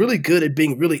 He's really good at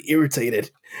being really irritated.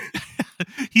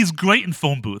 he's great in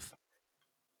Phone Booth.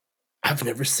 I've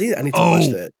never seen it. I need to watch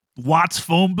Oh, that. Watts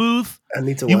Phone Booth. I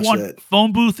need to watch that.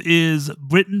 Phone Booth is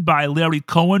written by Larry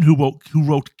Cohen, who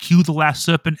wrote Q the Last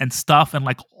Serpent and stuff, and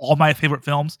like all my favorite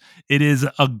films. It is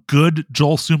a good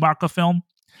Joel Schumacher film,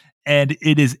 and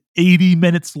it is 80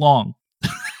 minutes long.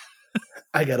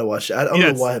 I gotta watch it. I don't know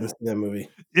Yes, why I haven't seen that movie.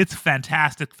 it's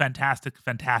fantastic, fantastic,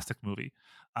 fantastic movie.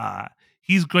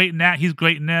 He's great in that. He's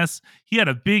great in this. He had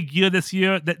a big year this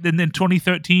year. Then in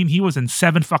 2013, he was in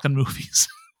 7 fucking movies.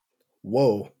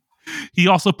 Whoa. He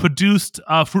also produced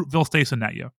Fruitvale Station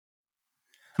that year.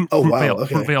 Oh wow.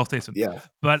 Okay. Fruitvale Station. Yeah.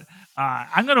 But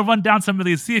I'm going to run down some of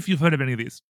these, see if you've heard of any of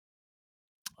these.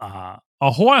 A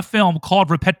horror film called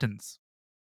Repentance.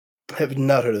 I have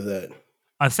not heard of that.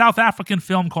 A South African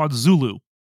film called Zulu.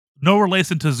 No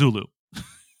relation to Zulu.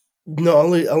 No,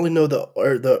 I only know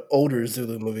the older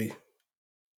Zulu movie.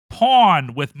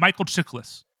 Pawn with Michael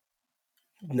Chiklis.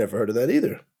 Never heard of that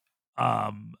either.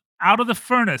 Out of the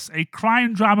Furnace, a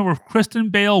crime drama with Kristen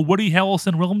Bale, Woody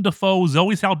Harrelson, Willem Dafoe,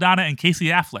 Zoe Saldana, and Casey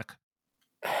Affleck.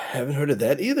 Haven't heard of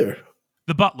that either.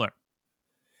 The Butler.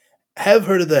 Have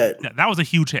heard of that. Yeah, that was a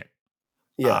huge hit.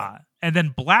 Yeah. And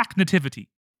then Black Nativity.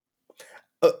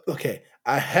 Okay.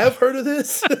 I have heard of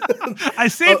this. I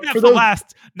saved that for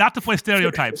last, not to play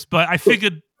stereotypes, but I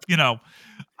figured,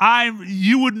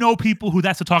 you would know people who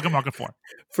that's a target market for.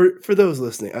 For those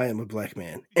listening, I am a black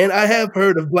man, and I have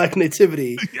heard of Black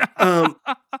Nativity. And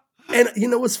you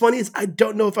know what's funny is I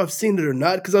don't know if I've seen it or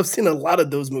not because I've seen a lot of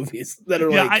those movies that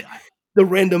are the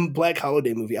random Black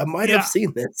holiday movie. I might have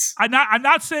seen this. I'm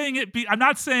not saying it. I'm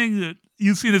not saying that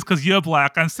you've seen this because you're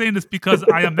black. I'm saying this because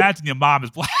I imagine your mom is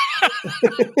black.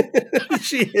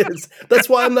 She is. That's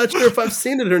why I'm not sure if I've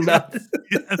seen it or not.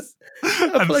 Yes.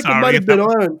 I feel like it might have been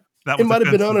on. It might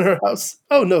have been on in her house.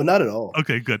 Oh no, not at all.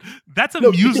 Okay, good. That's a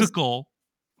musical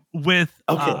with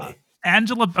a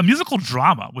musical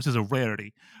drama, which is a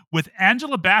rarity, with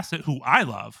Angela Bassett, who I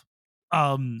love.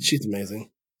 She's amazing.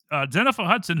 Jennifer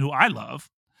Hudson, who I love.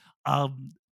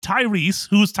 Tyrese,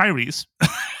 who's Tyrese.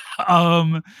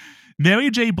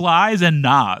 Mary J. Blige and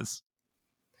Nas.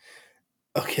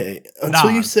 Okay, until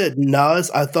you said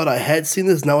Nas, I thought I had seen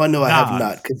this. Now I know I have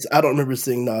not because I don't remember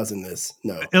seeing Nas in this.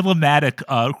 No, Illmatic,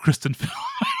 Kristen film.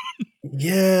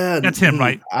 Yeah, that's him,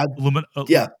 right?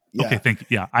 Yeah. Okay, thank you.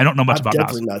 Yeah, I don't know much about Nas. I've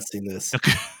definitely not seen this.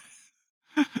 Okay.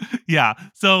 Yeah,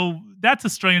 so that's a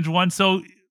strange one. So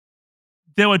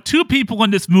there were 2 people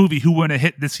in this movie who were in a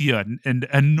hit this year, and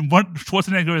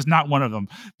Schwarzenegger is not one of them.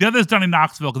 The other is Johnny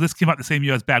Knoxville because this came out the same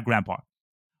year as Bad Grandpa,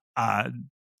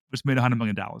 which made $100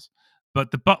 million.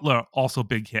 But The Butler, also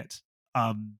big hit.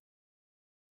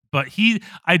 But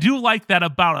I do like that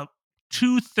about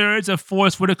 2/3 of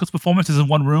Forrest Whitaker's performance is in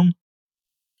one room.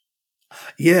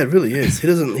 Yeah, it really is. He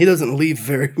doesn't leave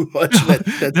very much.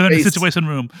 They're in the situation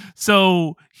room,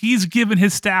 so he's giving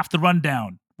his staff the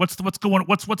rundown. What's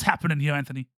happening here,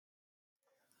 Anthony?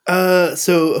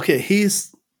 So okay,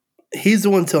 he's the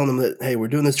one telling them that, hey, we're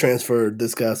doing this transfer.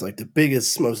 This guy's like the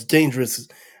biggest, most dangerous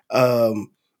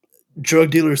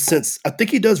drug dealer since, I think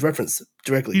he does reference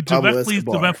directly. He directly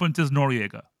references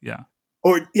Noriega. Yeah.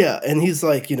 or yeah, and he's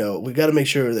like, "We gotta make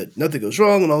sure that nothing goes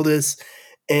wrong and all this,"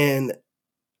 and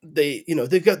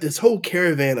they've got this whole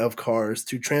caravan of cars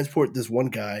to transport this one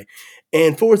guy,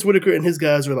 and Forrest Whitaker and his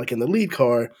guys are, like, in the lead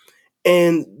car,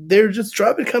 and they're just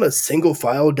driving kinda single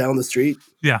file down the street,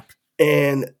 Yeah.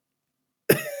 and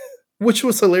which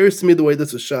was hilarious to me the way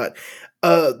this was shot.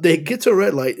 They get to a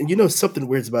red light, and something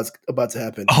weird's about to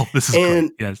happen, Oh, this is great.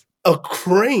 and Yes. a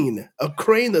crane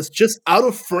that's just out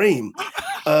of frame,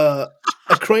 uh,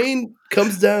 a crane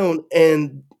comes down,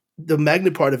 and the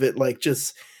magnet part of it, like,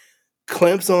 just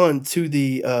clamps on to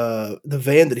the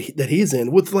van that he's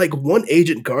in with, like, one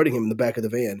agent guarding him in the back of the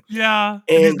van, Yeah,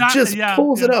 and he's and not just yeah,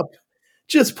 pulls it yeah. up.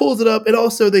 Just pulls it up, and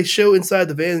also they show inside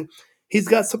the van, he's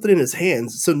got something in his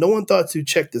hands, so no one thought to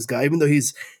check this guy, even though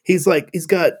he's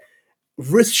got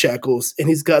wrist shackles, and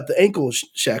he's got the ankle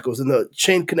shackles and the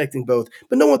chain connecting both,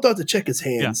 but no one thought to check his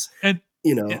Yeah, hands, and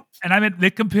you yeah, know? and I mean,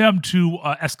 they compare him to,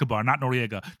 Escobar, not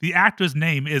Noriega. The actor's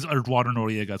name is Eduardo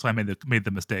Noriega, so I made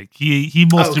the mistake. He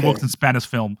Oh, mostly works okay. in Spanish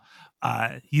film.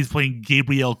 He's playing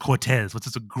Gabriel Cortez, which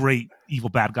is a great evil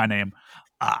bad guy name.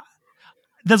 Uh,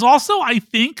 there's also, I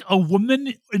think, a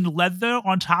woman in leather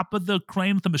on top of the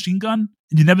crane with a machine gun,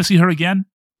 and you never see her again.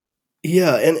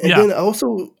 Yeah, and Yeah. then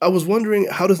I was wondering,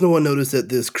 how does no one notice that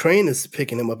this crane is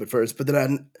picking him up at first? But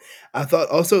then I thought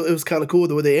also it was kinda cool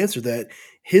the way they answered that.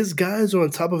 His guys are on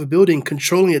top of a building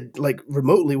controlling it, like,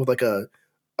 remotely with, like, a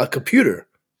computer.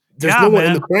 There's Yeah, no one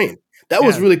in the man. crane. That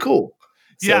was Yeah. really cool.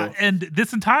 Yeah, So, and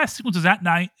this entire sequence is at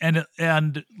night, and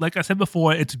like I said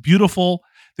before, it's beautiful.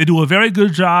 They do a very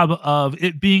good job of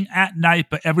it being at night,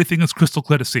 but everything is crystal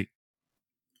clear to see,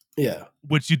 yeah.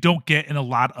 which you don't get in a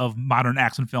lot of modern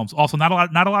action films. Also, not a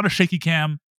lot of shaky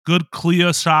cam, good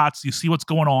clear shots. You see what's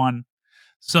going on.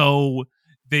 So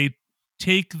they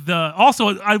take the also.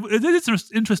 It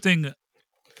is interesting.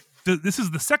 This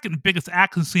is the second biggest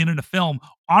action scene in the film.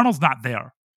 Arnold's not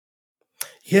there.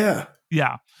 Yeah.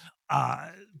 Yeah. Uh,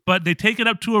 but they take it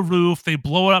up to a roof. They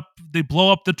blow it up. They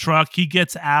blow up the truck. He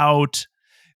gets out.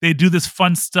 They do this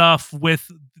fun stuff with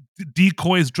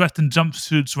decoys dressed in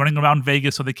jumpsuits running around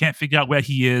Vegas, so they can't figure out where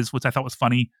he is, which I thought was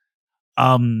funny.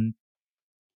 Um,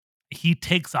 he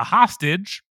takes a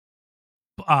hostage,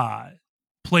 uh,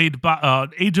 played by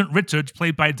Agent Richards,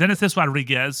 played by Dennis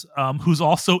Rodriguez, who's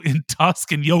also in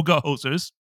Tusk and Yoga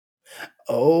Hosers.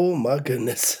 Oh my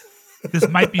goodness. This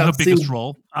might be her I've biggest seen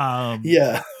role.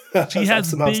 yeah. She I've has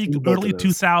somehow big seen both of early those.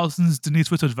 2000s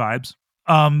Denise Richards vibes.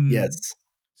 Um, Yes.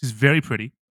 she's very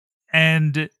pretty.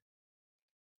 And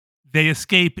they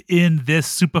escape in this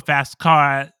super fast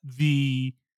car.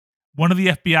 The One of the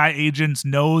FBI agents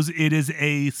knows it is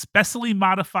a specially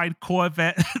modified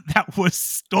Corvette that was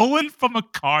stolen from a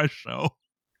car show.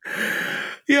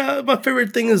 Yeah, my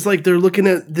favorite thing is, like, they're looking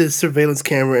at this surveillance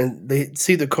camera, and they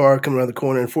see the car coming around the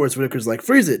corner, and Forrest Whitaker's like,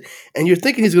 "Freeze it," and you're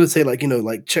thinking he's gonna say, like,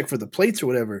 like, "Check for the plates," or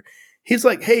whatever. He's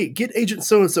like, "Hey, get Agent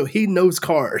so and so, he knows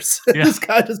cars." Yeah, This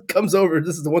guy just comes over,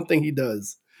 this is the one thing he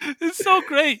does. it's so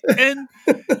great. And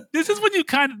this is when you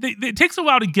kind of, it takes a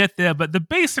while to get there, but the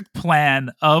basic plan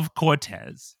of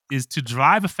Cortez is to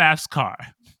drive a fast car.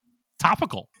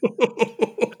 Topical.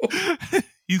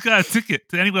 He's got a ticket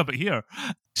to anywhere but here,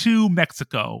 to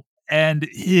Mexico. And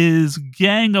his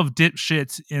gang of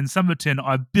dipshits in Somerton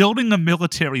are building a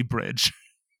military bridge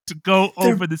to go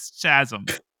They're over this chasm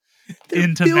they're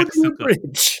into building a Mexico.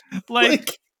 bridge. Like,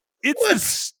 Like, it's the what?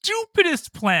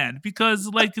 stupidest plan because,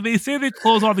 like, they say they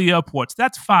close all the airports.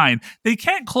 That's fine. They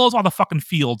can't close all the fucking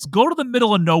fields. Go to the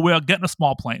middle of nowhere, get in a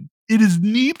small plane. It is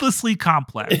needlessly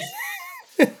complex.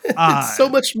 It's Uh, so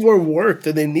much more work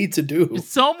than they need to do. it's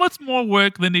so much more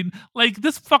work than they like.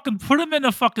 This fucking put them in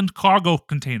a fucking cargo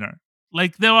container.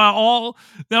 Like there are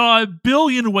a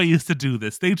billion ways to do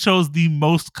this. They chose the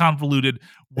most convoluted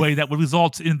way that would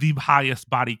result in the highest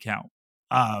body count.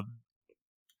 Um,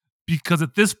 because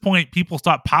at this point, people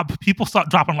start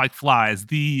dropping like flies.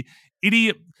 The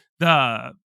idiot,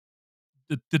 the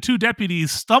the two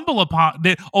deputies stumble upon.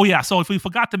 Oh yeah, so if we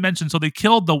forgot to mention, so they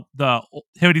killed the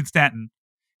Harry Dean Stanton.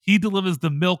 He delivers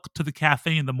the milk to the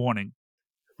cafe in the morning.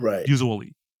 Right.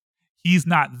 Usually, he's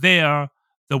not there.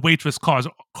 The waitress calls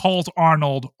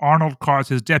Arnold. Arnold calls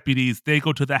his deputies. They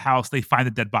go to the house. They find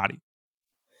a dead body.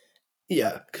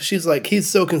 Yeah, because she's like, "He's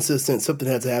so consistent, something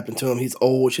had to happen to him, he's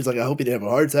old." She's like, "I hope he didn't have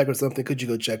a heart attack or something, could you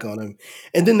go check on him?"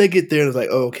 And then they get there and it's like,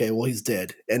 "Oh, okay, well, he's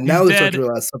dead." And He's now they start to dead,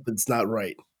 realize something's not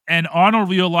right. and Arnold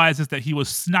realizes that he was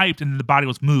sniped and the body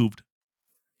was moved.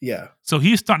 Yeah, So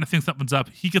he's starting to think something's up.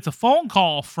 He gets a phone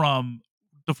call from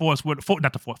Forrest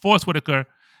Whitaker,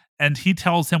 and he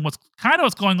tells him what's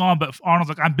going on. But Arnold's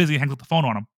like, "I'm busy," hangs up the phone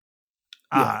on him.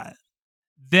 yeah. Uh,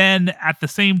 then at the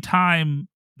same time,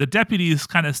 The deputies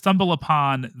kind of stumble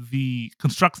upon the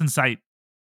construction site.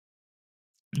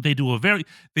 They do a very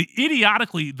they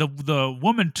idiotically the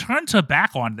woman turns her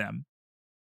back on them,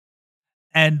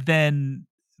 and then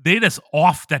they just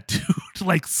off that dude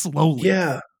like slowly.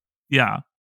 Yeah, Yeah,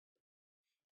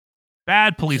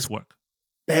 bad police just work.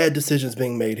 bad decisions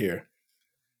being made here.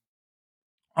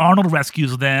 Arnold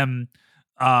rescues them.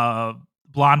 Uh,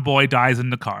 Blonde boy dies in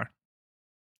the car.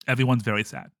 Everyone's very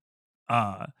sad.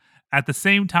 Uh, at the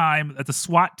same time, at the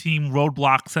SWAT team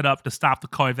roadblock set up to stop the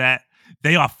Corvette,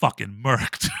 they are fucking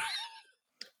murked.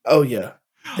 Oh, yeah.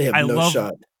 They have I no love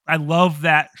shot. I love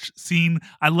that scene.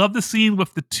 I love the scene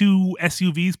with the two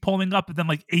SUVs pulling up and then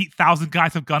like 8,000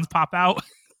 guys with guns pop out.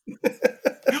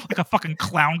 Like a fucking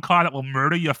clown car that will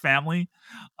murder your family.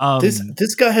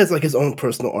 This guy has, like, his own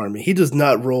personal army. He does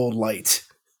not roll light.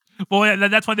 Well, yeah,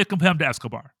 that's why they compare him to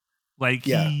Escobar. Like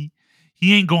Yeah,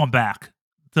 he ain't going back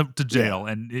to yeah. jail,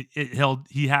 and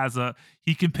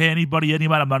he can pay anybody any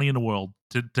amount of money in the world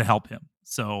to help him.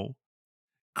 So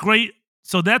great.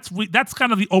 So that's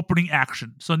kind of the opening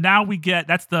action. So now we get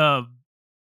that's the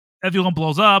everyone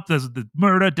blows up. There's the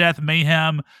murder, death,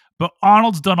 mayhem, but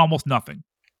Arnold's done almost nothing.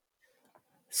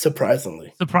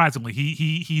 Surprisingly. Surprisingly,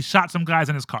 he shot some guys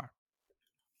in his car.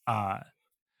 Uh,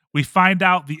 we find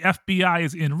out the FBI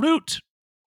is en route.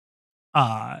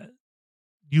 Uh,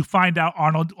 you find out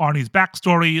Arnie's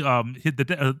backstory.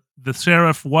 The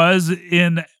sheriff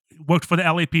worked for the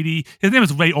LAPD. His name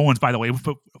is Ray Owens, by the way.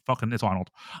 Fucking it's Arnold.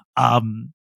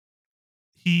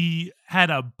 He had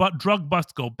a drug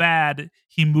bust go bad.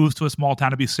 He moves to a small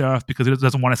town to be sheriff because he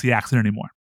doesn't want to see the accident anymore.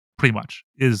 Pretty much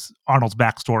is Arnold's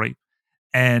backstory.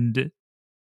 And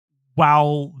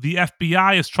while the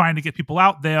FBI is trying to get people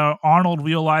out there, Arnold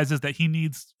realizes that he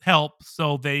needs help.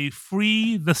 So they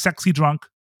free the sexy drunk,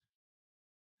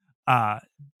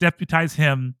 deputize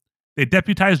him. They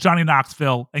deputize Johnny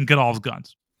Knoxville and get all his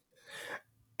guns.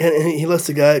 And he lets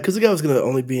the guy because the guy was gonna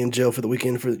only be in jail for the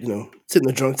weekend for, sitting in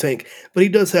the drunk tank, but he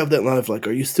does have that line of, like,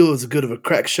 "Are you still as good of a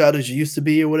crack shot as you used to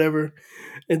be?" or whatever,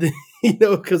 and then,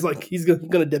 because like, he's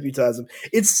gonna deputize him.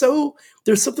 It's so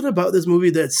there's something about this movie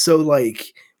that's so,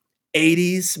 like,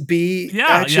 80s B Yeah,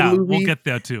 action yeah, we'll movie. get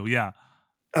there too. Yeah,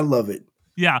 I love it.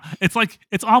 yeah. It's like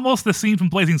it's almost the scene from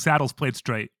Blazing Saddles played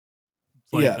straight.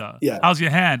 It's like, Yeah, yeah. how's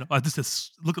your hand? This is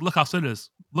look how smooth it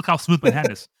is. Look how smooth my hand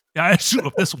is. Yeah, I shoot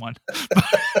with this one.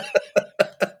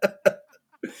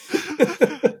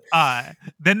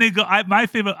 Then they go. My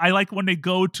favorite. I like when they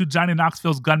go to Johnny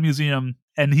Knoxville's gun museum,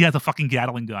 and he has a fucking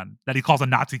Gatling gun that he calls a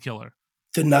Nazi killer.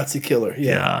 The Nazi killer,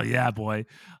 yeah. Yeah, yeah, boy.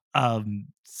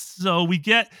 So we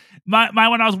get my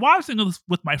when I was watching this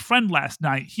with my friend last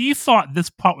night, he thought this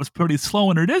part was pretty slow,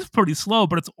 and it is pretty slow,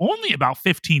 but it's only about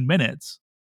 15 minutes.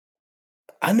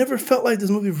 I never felt like this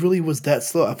movie really was that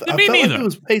slow. I Me felt like neither. it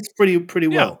was paced pretty Yeah.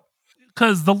 well.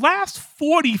 Because the last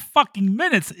 40 fucking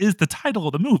minutes is the title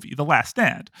of the movie, The Last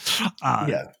Stand.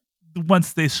 Yeah.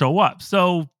 Once they show up.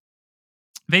 So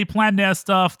they plan their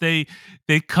stuff. They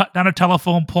cut down a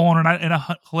telephone pole in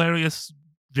a hilarious,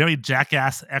 very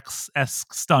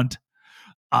Jackass-esque stunt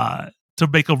to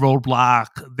make a roadblock.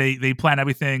 They plan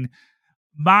everything.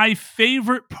 My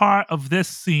favorite part of this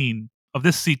scene, of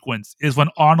this sequence, is when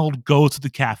Arnold goes to the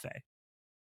cafe.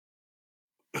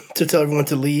 To tell everyone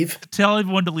to leave? Tell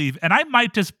everyone to leave. And I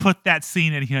might just put that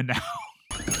scene in here now.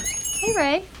 Hey,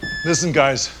 Ray. Listen,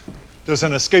 guys, there's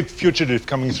an escaped fugitive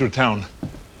coming through town.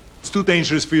 It's too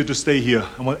dangerous for you to stay here.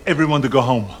 I want everyone to go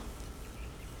home.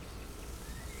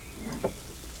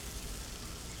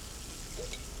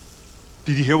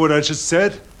 Did you hear what I just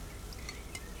said?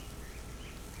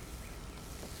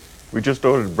 We just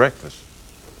ordered breakfast.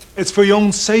 It's for your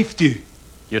own safety.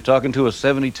 You're talking to a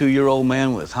 72-year-old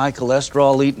man with high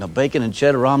cholesterol eating a bacon and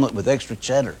cheddar omelet with extra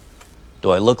cheddar.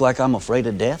 Do I look like I'm afraid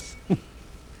of death?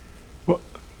 Well,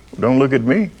 don't look at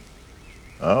me.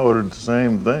 I ordered the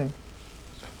same thing.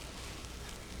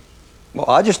 Well,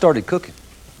 I just started cooking.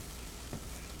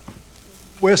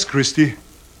 Where's Christy?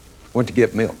 Went to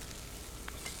get milk.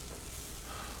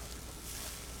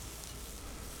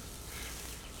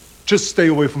 Just stay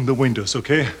away from the windows,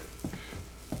 okay?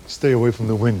 Stay away from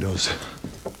the windows.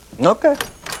 Okay,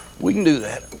 we can do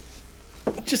that.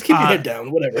 Just keep your head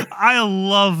down, whatever. I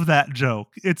love that joke.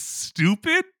 It's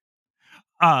stupid.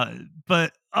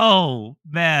 But oh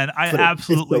man, I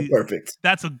absolutely it's so perfect.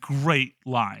 That's a great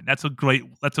line. That's a great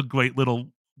little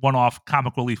one-off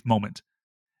comic relief moment.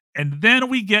 And then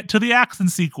we get to the action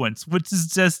sequence, which is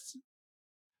just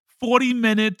 40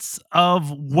 minutes of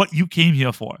what you came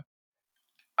here for.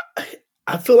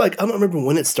 I feel like I don't remember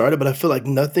when it started, but I feel like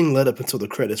nothing led up until the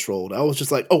credits rolled. I was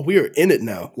just like, "Oh, we're in it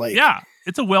now." Like, Yeah,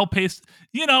 it's a well-paced,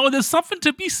 there's something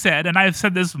to be said, and I've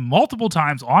said this multiple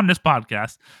times on this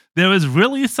podcast. There is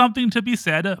really something to be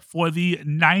said for the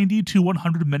 90 to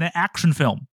 100-minute action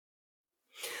film.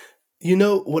 you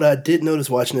know what I did notice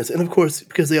watching this, and of course,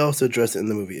 because they also address it in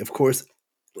the movie. Of course,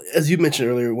 as you mentioned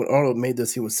earlier, when Arnold made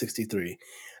this, he was 63.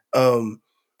 Um,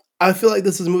 I feel like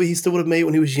this is a movie he still would have made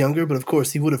when he was younger, but of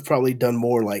course, he would have probably done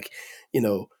more like, you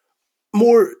know,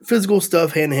 more physical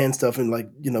stuff, hand to hand stuff, and like,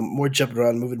 more jumping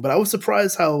around moving. But I was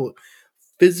surprised how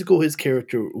physical his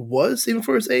character was, even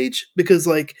for his age, because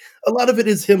like a lot of it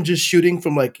is him just shooting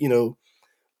from like,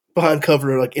 behind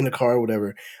cover, like in a car or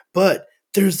whatever. But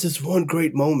there's this one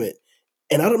great moment,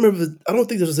 and I don't remember. I don't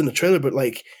think this was in the trailer, but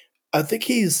like I think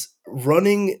he's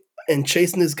running and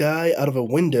chasing this guy out of a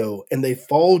window, and they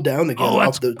fall down together Oh,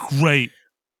 that's off the. great.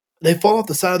 They fall off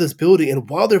the side of this building, and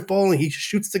while they're falling, he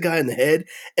shoots the guy in the head,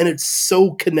 and it's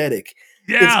so kinetic.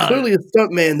 It's Yeah. clearly a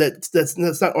stuntman that's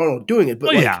not Arnold doing it, but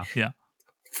Oh, like yeah.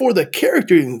 for the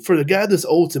character, and for the guy this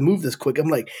old to move this quick, I'm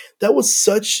like, that was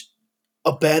such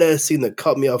a badass scene that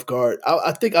caught me off guard.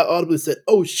 I think I audibly said,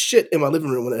 "Oh shit!" in my living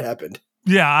room when it happened.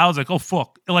 Yeah, I was like, "Oh,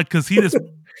 fuck." Like, because he just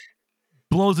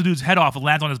blows the dude's head off and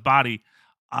lands on his body.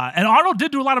 And Arnold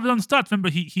did do a lot of his own stunts. Remember,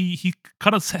 he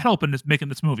cut his head open making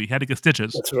this movie. He had to get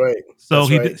stitches. That's right. So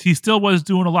That's right. he still was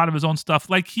doing a lot of his own stuff.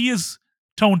 Like, he is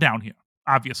toned down here,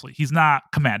 obviously. He's not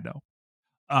Commando.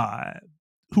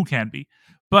 Who can be?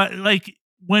 But like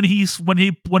when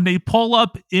they pull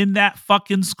up in that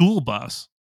fucking school bus,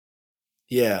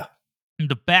 Yeah. and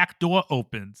the back door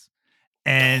opens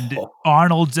and Oh.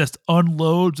 Arnold just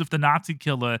unloads with the Nazi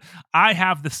killer, I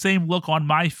have the same look on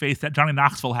my face that Johnny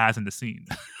Knoxville has in the scene.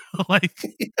 Like,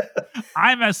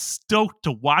 I'm as stoked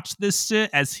to watch this shit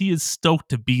as he is stoked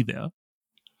to be there.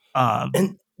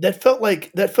 And that felt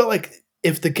like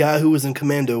if the guy who was in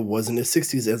Commando was in his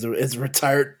 60s as a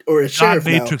retired or a John sheriff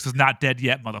now. Matrix is not dead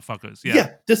yet, motherfuckers.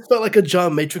 Yeah, this felt like a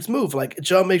John Matrix move. Like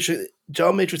John Matrix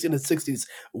in his 60s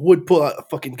would pull out a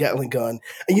fucking Gatling gun.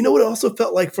 And you know what it also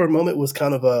felt like for a moment was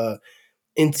kind of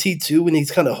in T2 when he's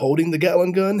kind of holding the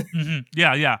Gatling gun. Mm-hmm.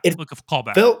 Yeah. It Look, a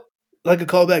callback. felt like a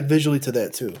callback visually to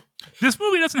that too. This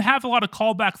movie doesn't have a lot of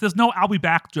callbacks. There's no "I'll be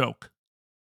back" joke.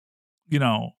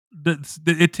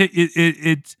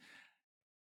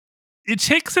 It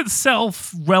takes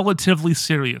itself relatively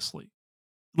seriously.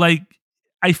 Like,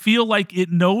 I feel like it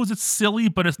knows it's silly,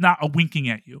 but it's not a winking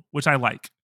at you, which I like.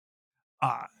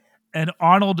 And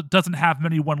Arnold doesn't have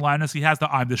many one-liners. He has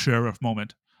the "I'm the sheriff"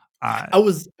 moment. I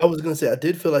was gonna say I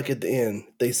did feel like at the end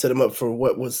they set him up for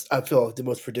what was I feel like the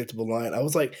most predictable line. I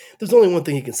was like, there's only one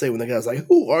thing he can say when the guy's like,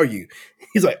 "Who are you?"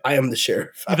 He's like, "I am the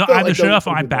sheriff." I Either felt I'm the like that was sheriff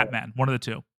or pretty I'm good Batman. One of the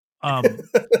two.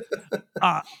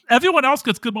 Everyone else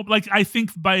gets good. Like, I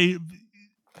think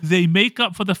they make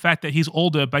up for the fact that he's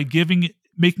older by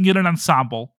making it an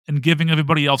ensemble and giving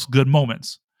everybody else good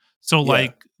moments. So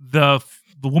like the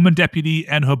woman deputy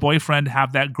and her boyfriend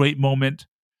have that great moment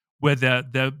where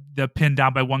they're pinned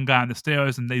down by one guy on the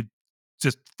stairs and they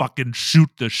just fucking shoot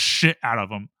the shit out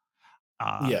of him.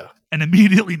 And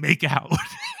immediately make out.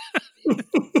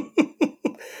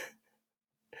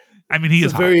 I mean, he It's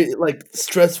is a hot. very like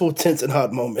stressful, tense, and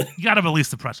hot moment. You got to release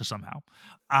the pressure somehow.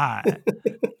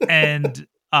 And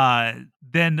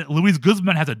then Luis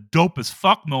Guzman has a dope as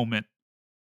fuck moment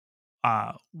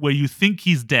where you think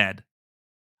he's dead,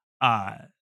 but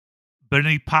then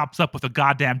he pops up with a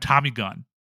goddamn Tommy gun.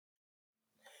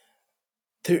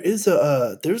 There's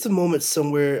a moment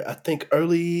somewhere I think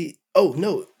early. Oh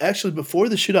no, actually before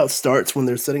the shootout starts when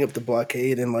they're setting up the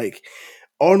blockade and like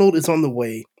Arnold is on the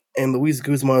way and Luis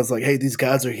Guzman is like, "Hey, these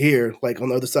guys are here, like on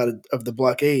the other side of the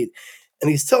blockade,"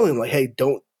 and he's telling him like, "Hey,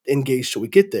 don't engage till we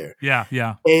get there." Yeah.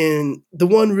 And the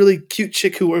one really cute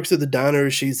chick who works at the diner,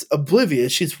 she's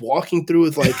oblivious. She's walking through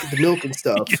with like the milk and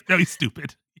stuff. Very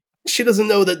stupid. She doesn't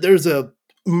know that there's a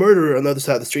murderer on the other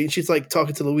side of the street. And she's like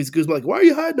talking to Luis Guzman, like, "Why are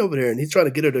you hiding over there?" And he's trying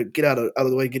to get her to get out of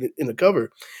the way, get in the cover.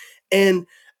 And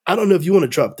I don't know if you want to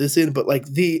drop this in, but like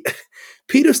the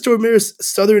Peter Stormare's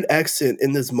Southern accent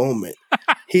in this moment,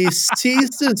 he sees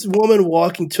this woman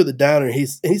walking to the diner. And he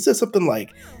says something like,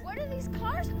 What are these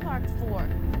cars parked for?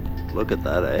 Look at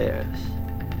that ass.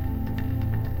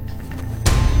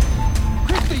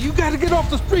 Krista, you gotta get off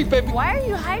the street, baby. Why are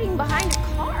you hiding behind a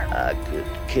car? I could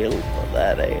kill for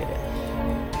that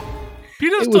ass.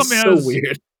 Peter it was so Stormare's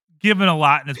weird. given a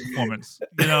lot in his performance.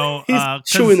 He's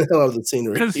chewing the hell out of the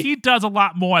scenery. Because he does a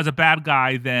lot more as a bad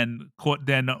guy than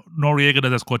Noriega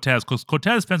does as Cortez. Because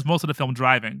Cortez spends most of the film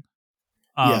driving.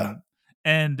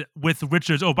 And with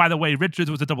Richards, oh, by the way, Richards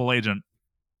was a double agent.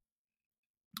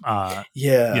 Yeah,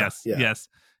 Yes, yes.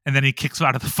 And then he kicks her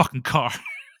out of the fucking car.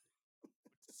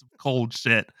 Some cold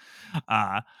shit.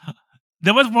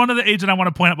 There was one other agent I want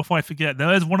to point out before I forget.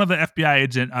 There is one other FBI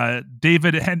agent,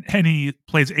 David Henney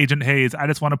plays Agent Hayes. I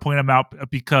just want to point him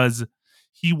out because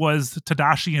he was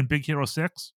Tadashi in Big Hero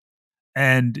 6,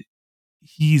 and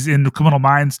he's in the Criminal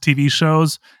Minds TV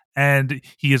shows, and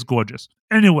he is gorgeous.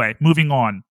 Anyway, moving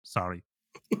on. Sorry.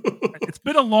 It's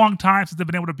been a long time since I've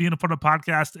been able to be in front of a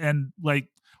podcast, and like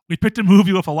we picked a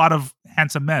movie with a lot of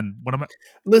handsome men. What am I?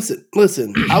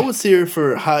 Listen. I was here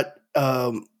for hot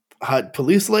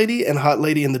police lady and hot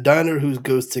lady in the diner who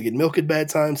goes to get milk at bad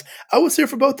times. I was here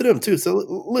for both of them too. So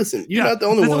listen, you're not the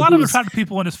only one. There's a lot of attractive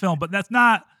people in this film, but that's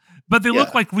not. But they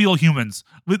look like real humans.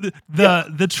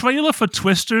 The trailer for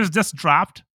Twisters just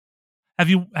dropped. Have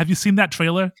you seen that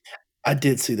trailer? I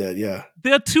did see that. Yeah,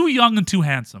 they're too young and too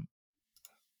handsome.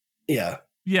 Yeah.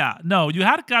 Yeah, no, you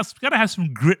gotta have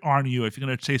some grit on you if you're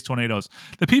gonna chase tornadoes.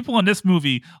 The people in this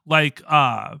movie, like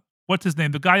what's his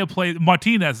name? The guy who played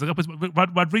Martinez,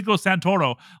 Rodrigo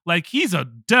Santoro, like he's a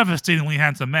devastatingly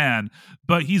handsome man,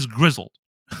 but he's grizzled.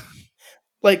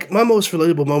 Like my most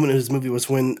relatable moment in this movie was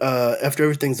when after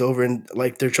everything's over and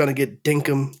like they're trying to get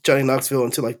Dinkum, Johnny Knoxville,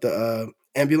 into like the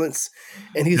ambulance,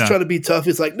 and he's trying to be tough.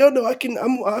 He's like, no, I can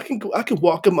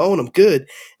walk him on. I'm good.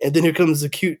 And then here comes the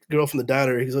cute girl from the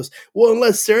diner. He goes, well,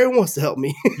 unless Sarah wants to help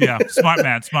me. Yeah, smart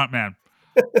man.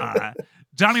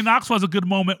 Johnny Knoxville has a good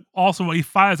moment also where he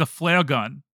fires a flare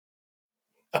gun.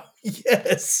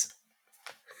 Yes.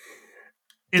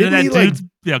 And then that dude's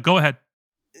go ahead.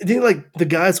 Didn't like the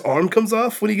guy's arm comes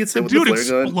off when he gets hit with the flare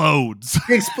gun? Explodes.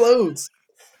 He explodes.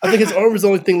 I think his arm was the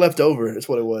only thing left over. Is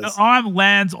what it was. The arm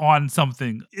lands on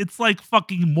something. It's like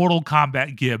fucking Mortal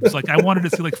Kombat Gibbs. Like I wanted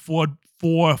to see like four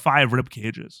or five rib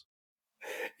cages.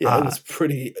 Yeah, it was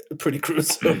pretty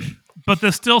gruesome. But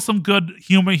there's still some good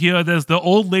humor here. There's the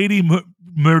old lady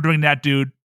murdering that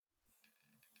dude.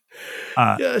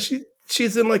 Yeah,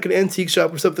 she's in like an antique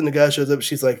shop or something. The guy shows up.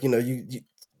 She's like,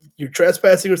 you're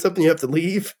trespassing or something. You have to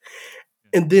leave.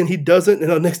 And then he doesn't.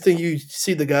 And the next thing you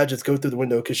see the guy just go through the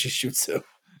window because she shoots him.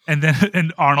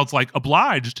 And Arnold's like,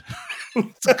 obliged.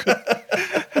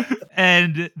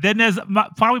 And then there's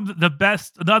probably the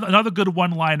best, another good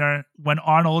one-liner when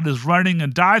Arnold is running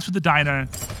and dives for the diner.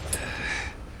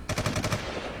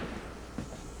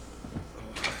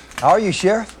 How are you,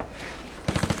 Sheriff?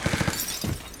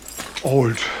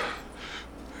 Old.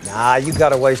 Nah, you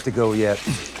got a ways to go yet.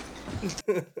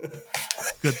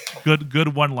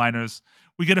 Good one-liners.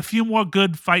 We get a few more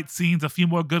good fight scenes, a few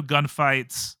more good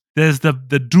gunfights. There's the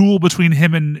duel between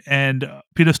him and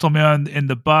Peter Stormare in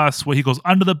the bus where he goes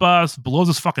under the bus, blows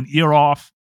his fucking ear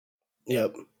off.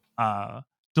 Yep.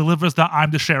 Delivers the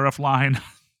 "I'm the sheriff" line.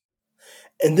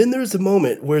 And then there's a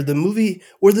moment where the movie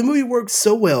works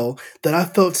so well that I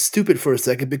felt stupid for a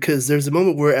second, because there's a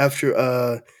moment where after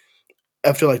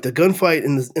like the gunfight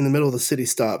in the middle of the city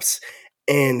stops,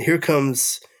 and here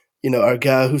comes our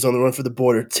guy who's on the run for the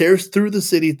border, tears through the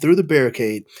city, through the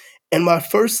barricade, and my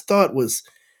first thought was,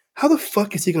 how the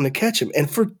fuck is he going to catch him?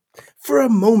 And for a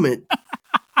moment,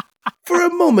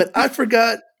 I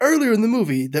forgot earlier in the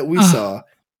movie that we saw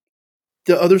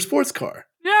the other sports car.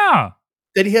 Yeah.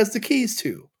 That he has the keys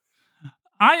to.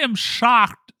 I am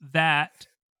shocked that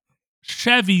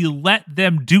Chevy let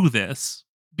them do this,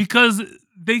 because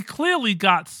they clearly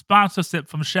got sponsorship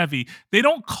from Chevy. They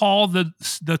don't call the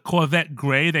Corvette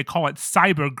gray. They call it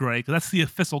cyber gray because that's the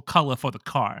official color for the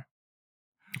car.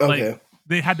 Okay. Like,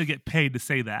 they had to get paid to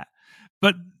say that.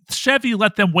 But Chevy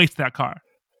let them waste that car.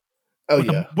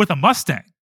 Oh, with a Mustang.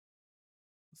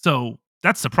 So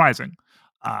that's surprising.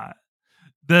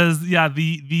 There's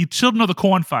the Children of the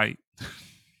Corn fight.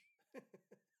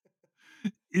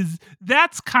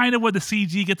 That's kind of where the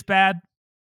CG gets bad.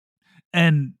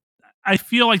 And I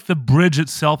feel like the bridge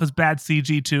itself is bad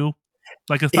CG too.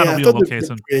 Like it's not a real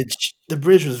location. The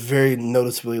bridge was very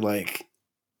noticeably like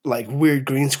weird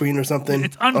green screen or something.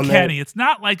 It's uncanny. It's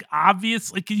not like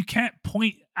obvious. Like you can't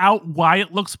point out why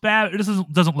it looks bad. It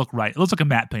just doesn't look right. It looks like a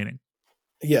matte painting.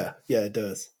 Yeah, it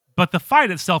does. But the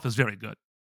fight itself is very good.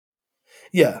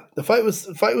 Yeah, the fight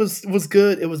was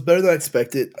good. It was better than I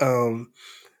expected.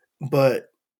 But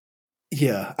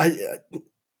yeah,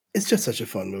 it's just such a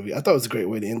fun movie. I thought it was a great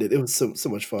way to end it. It was so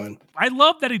much fun. I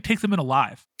love that he takes them in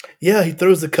alive. Yeah, he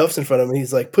throws the cuffs in front of him. And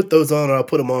he's like, "Put those on, or I'll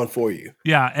put them on for you."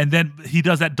 Yeah, and then he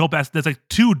does that dope ass. There's like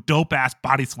 2 dope ass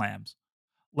body slams.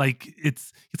 Like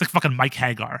it's like fucking Mike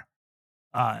Hagar.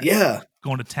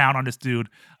 Going to town on this dude.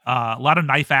 A lot of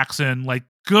knife action. Like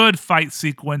good fight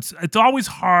sequence. It's always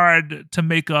hard to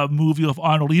make a movie of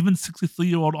Arnold, even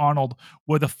 63-year-old Arnold,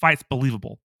 where the fight's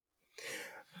believable.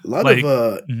 A lot of Like,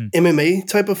 mhm. MMA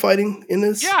type of fighting in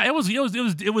this. Yeah, it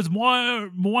was more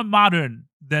modern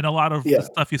than a lot of the Yeah.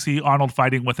 stuff you see Arnold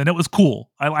fighting with, and it was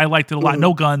cool. I liked it a lot. Mhm.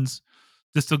 No guns,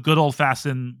 just a good old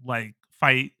fashioned like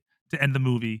fight to end the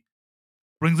movie.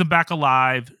 Brings him back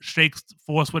alive, shakes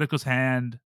Forrest Whitaker's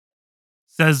hand,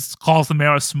 calls the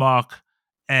mayor a smuck,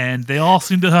 and they all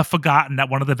seem to have forgotten that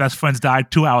one of their best friends died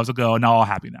 2 hours ago, and they're all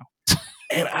happy now.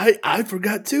 And I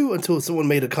forgot too until someone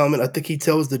made a comment. I think he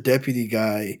tells the deputy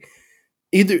guy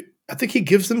either I think he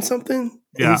gives him something and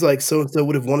Yeah. he's like, "So and so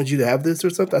would have wanted you to have this or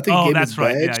something." I think he Oh, gave him his that's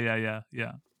right. badge.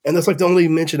 Yeah. And that's like the only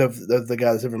mention of the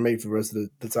guy that's ever made for the rest of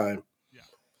the time. Yeah.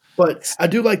 But I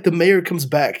do like the mayor comes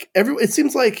back. It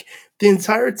seems like the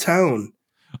entire town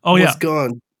Oh, was yeah.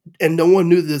 gone and no one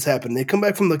knew that this happened. They come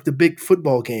back from like the big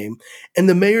football game and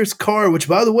the mayor's car, which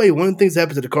by the way, one of the things that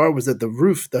happened to the car was that the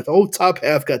roof, the whole top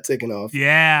half got taken off.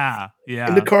 Yeah.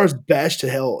 And the Yeah. car's bashed to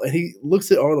hell. And he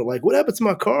looks at Arnold like, "What happened to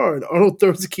my car?" And Arnold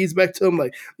throws the keys back to him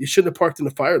like, "You shouldn't have parked in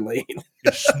the fire lane." You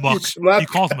You schmuck. schmuck. He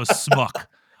calls him a smuck.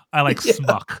 I like Yeah.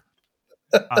 smuck.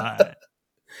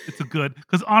 It's a good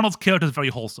because Arnold's character is very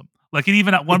wholesome. Like, and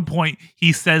even at one point,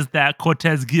 he says that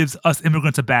Cortez gives us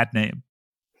immigrants a bad name.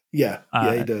 Yeah,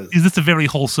 he does. He's just a very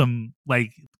wholesome,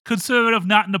 like conservative,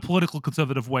 not in a political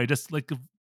conservative way, just like a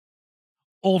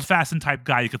old fashioned type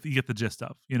guy. You get the gist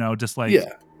of, just like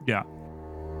Yeah. yeah.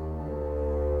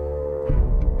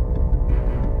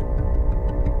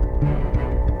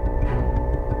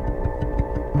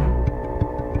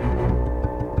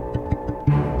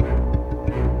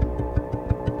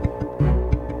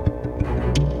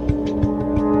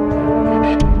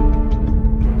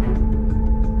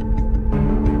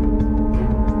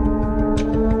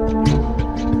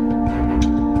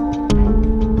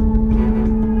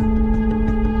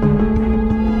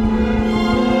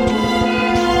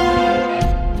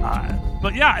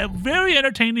 But yeah, a very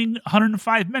entertaining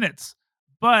 105 minutes.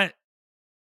 But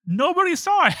nobody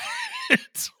saw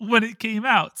it when it came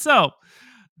out. So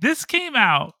this came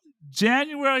out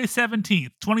January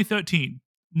 17th, 2013,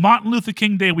 Martin Luther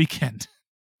King Day weekend.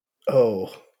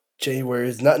 Oh, January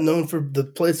is not known for the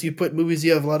place you put movies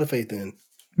you have a lot of faith in.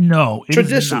 No, it is not.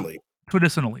 Traditionally.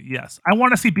 Traditionally, yes. I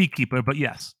want to see Beekeeper, but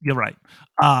yes, you're right.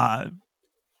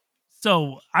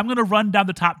 So I'm going to run down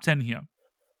the top 10 here.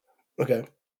 Okay.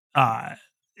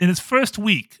 In its first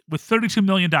week with $32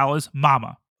 million,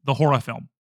 Mama, the horror film.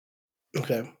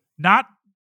 Okay. Not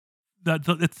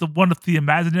it's the one with the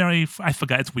imaginary. I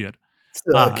forgot. It's weird. It's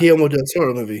the Guillermo del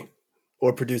Toro movie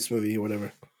or produced movie or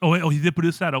whatever. Oh, he did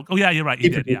produce that. Oh, yeah, you're right. He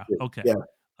did. Yeah. produced it. Okay.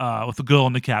 Yeah. With the girl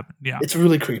in the cabin. Yeah. It's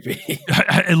really creepy.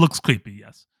 It looks creepy.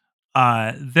 Yes.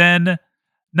 Then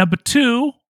number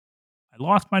 2, I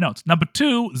lost my notes. Number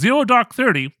 2, Zero Dark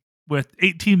 30 with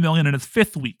 18 million in its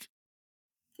 5th week.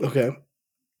 Okay.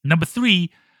 Number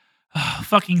 3,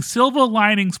 fucking Silver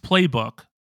Linings Playbook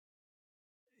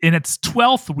in its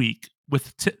 12th week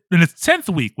in its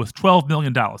 10th week with $12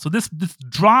 million. So this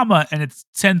drama in its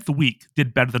 10th week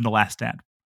did better than The Last Stand.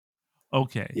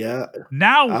 Okay. Yeah.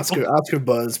 Now Oscar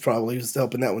buzz probably was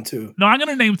helping that one too. No, I'm going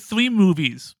to name 3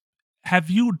 movies.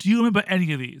 Do you remember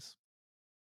any of these?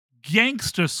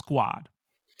 Gangster Squad.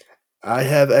 I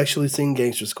have actually seen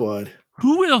Gangster Squad.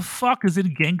 Who the fuck is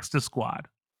in Gangster Squad?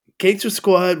 Gangster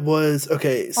Squad was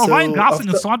okay. So Ryan Gosling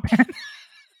and Sean Penn.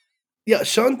 Yeah,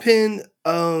 Sean Penn.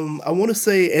 I want to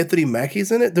say Anthony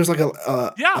Mackie's in it. There's like a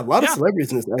lot of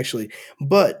celebrities in this actually,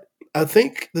 but I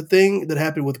think the thing that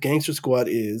happened with Gangster Squad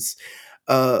is,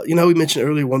 we mentioned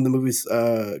earlier one of the movies,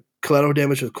 Collateral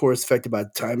Damage, was of course affected by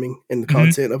timing and the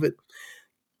content of it.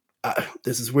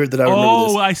 This is weird that I remember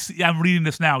this. Oh, I see. I'm reading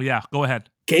this now. Yeah, go ahead.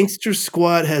 Gangster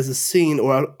Squad has a scene,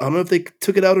 or I don't know if they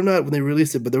took it out or not when they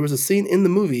released it, but there was a scene in the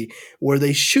movie where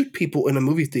they shoot people in a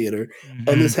movie theater,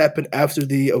 and this happened after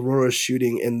the Aurora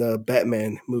shooting in the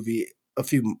Batman movie a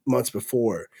few months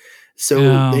before.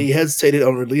 So they hesitated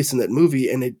on releasing that movie,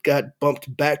 and it got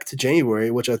bumped back to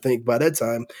January, which I think by that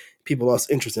time people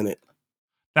lost interest in it.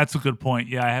 That's a good point.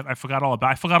 Yeah, I forgot all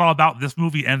about this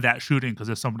movie and that shooting because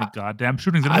there's so many goddamn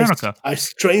shootings in America. I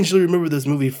strangely remember this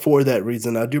movie for that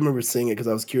reason. I do remember seeing it because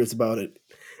I was curious about it,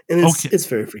 and it's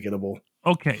very forgettable.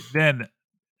 Okay, then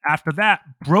after that,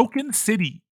 Broken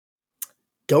City.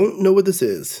 Don't know what this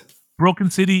is. Broken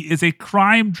City is a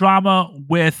crime drama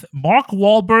with Mark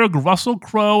Wahlberg, Russell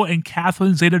Crowe, and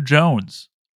Catherine Zeta-Jones.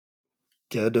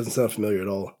 Yeah, that doesn't sound familiar at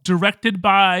all. Directed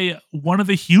by one of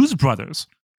the Hughes brothers.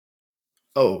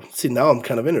 Oh, see, now I'm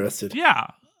kind of interested. Yeah.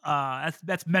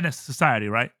 That's Menace Society,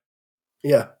 right?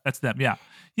 Yeah. That's them, yeah.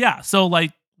 Yeah, so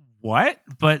like, what?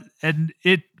 And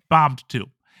it bombed too.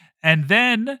 And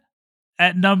then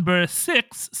at number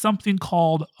 6, something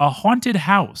called A Haunted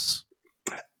House.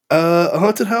 A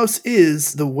haunted house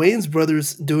is the Wayans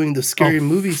brothers doing the scary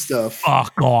movie stuff,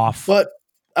 Fuck off. but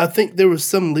I think there was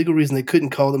some legal reason they couldn't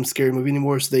call them scary movie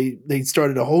anymore, so they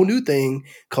started a whole new thing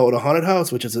called a haunted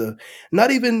house, which is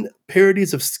not even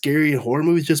parodies of scary and horror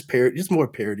movies, just more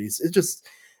parodies.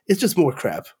 It's just more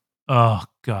crap. Oh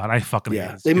god, I fucking hate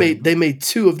Yeah, it. they made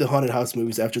 2 of the haunted house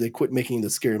movies after they quit making the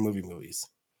scary movie movies.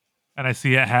 And I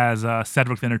see it has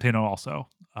Cedric the Entertainer also.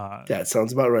 That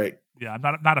sounds about right. Yeah, I'm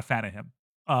not a fan of him.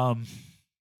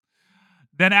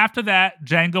 Then after that,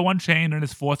 Django Unchained in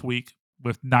its 4th week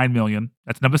with 9 million.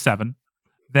 That's number 7.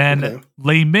 Then Okay.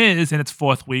 Les Mis in its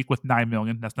 4th week with 9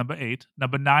 million. That's number 8.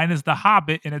 Number 9 is The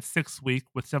Hobbit in its 6th week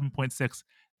with 7.6.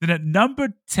 Then at number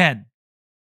 10,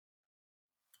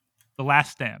 The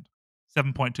Last Stand,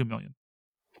 7.2 million.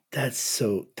 That's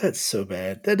so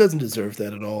bad. That doesn't deserve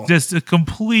that at all. Just a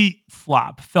complete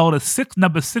flop. Fell to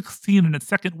number 16 in its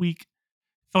 2nd week.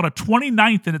 Fell to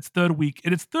 29th in its 3rd week.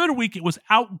 In its 3rd week, it was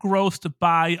outgrossed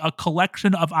by a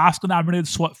collection of Oscar-nominated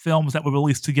short films that were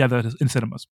released together in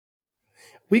cinemas.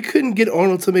 We couldn't get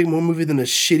Arnold to make more movie than a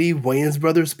shitty Wayans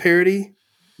Brothers parody?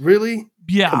 Really? Come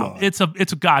Yeah, on. it's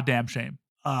a goddamn shame.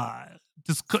 And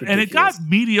it ridiculous. got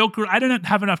mediocre. I didn't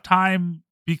have enough time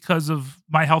because of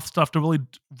my health stuff to really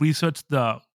research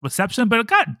the reception, but it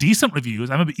got decent reviews.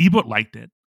 I remember Ebert liked it.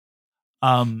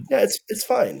 Yeah, it's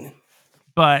fine.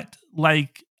 But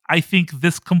like, I think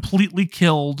this completely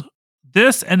killed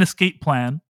this and Escape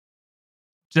Plan.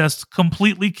 Just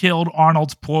completely killed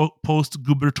Arnold's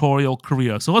post-gubernatorial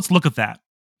career. So let's look at that.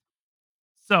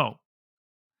 So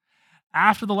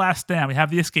after The Last Stand, we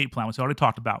have The Escape Plan, which I already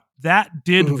talked about. That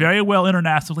did very well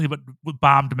internationally, but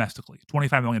bombed domestically.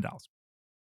 $25 million.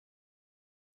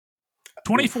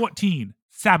 2014,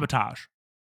 Sabotage.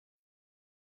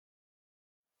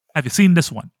 Have you seen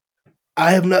this one?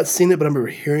 I have not seen it, but I remember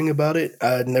hearing about it.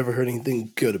 I had never heard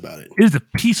anything good about it. It is a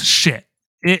piece of shit.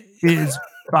 It is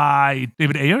by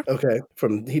David Ayer. Okay. I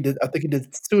think he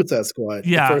did Suicide Squad.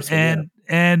 Yeah, the first one,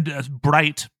 and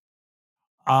Bright.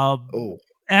 Oh.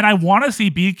 And I want to see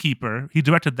Beekeeper. He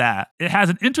directed that. It has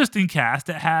an interesting cast.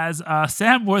 It has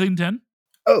Sam Worthington.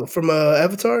 Oh, from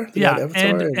Avatar? The Yeah, guy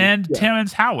in Avatar? and yeah.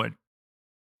 Terrence Howard.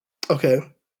 Okay.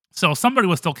 So somebody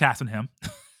was still casting him.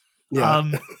 Yeah.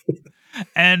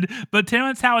 But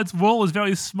Terrence Howard's role was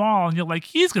very small, and you're like,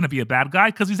 he's going to be a bad guy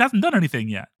because he hasn't done anything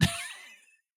yet.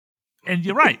 And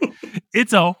you're right.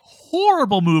 It's a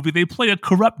horrible movie. They play a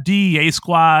corrupt DEA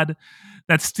squad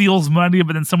that steals money,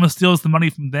 but then someone steals the money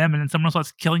from them, and then someone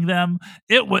starts killing them.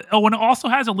 And it also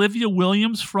has Olivia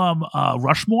Williams from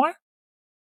Rushmore.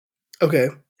 Okay.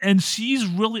 And she's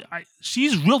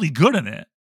really good in it.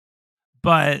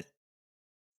 But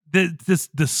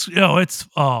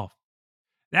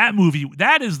that movie,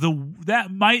 that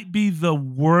might be the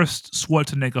worst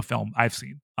Schwarzenegger film I've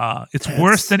seen. It's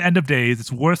worse than End of Days.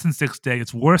 It's worse than 6th Day.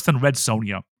 It's worse than Red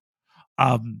Sonja.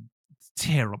 It's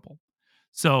terrible.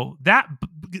 So that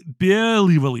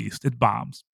barely released. It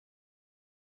bombs.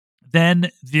 Then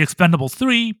The Expendables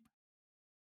 3,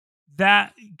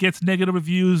 that gets negative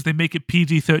reviews. They make it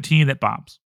PG-13. It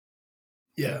bombs.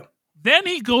 Yeah. Then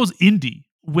he goes indie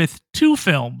with 2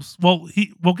 films. Well,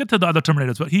 we'll get to the other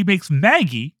Terminators, but he makes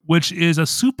Maggie, which is a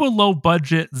super low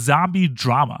budget zombie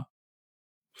drama.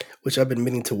 Which I've been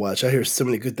meaning to watch. I hear so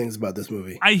many good things about this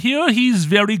movie. I hear he's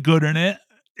very good in it.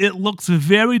 It looks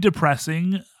very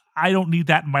depressing. I don't need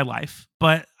that in my life,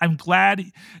 but I'm glad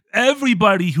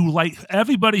everybody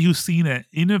who's seen it,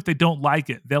 even if they don't like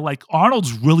it, they're like,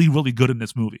 Arnold's really, really good in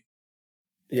this movie.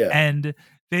 Yeah. And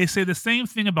they say the same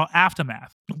thing about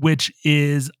Aftermath, which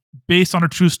is based on a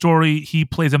true story. He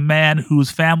plays a man whose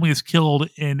family is killed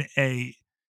in a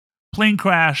plane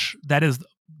crash that is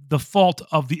the fault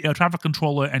of the air traffic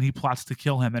controller, and he plots to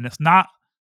kill him. And it's not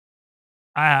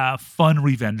a fun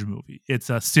revenge movie. It's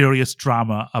a serious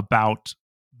drama about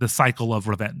the cycle of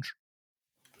revenge.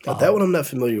 Now, that one I'm not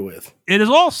familiar with. It is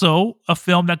also a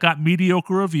film that got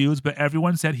mediocre reviews, but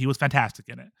everyone said he was fantastic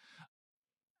in it.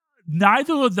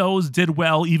 Neither of those did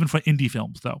well, even for indie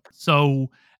films, though.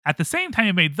 So at the same time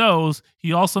he made those,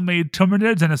 he also made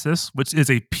Terminator Genesis, which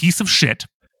is a piece of shit.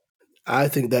 I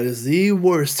think that is the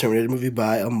worst Terminator movie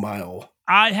by a mile.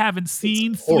 I haven't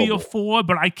seen 3 or 4,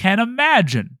 but I can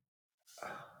imagine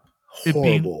it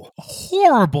being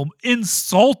horrible,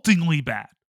 insultingly bad.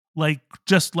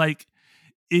 Just like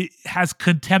it has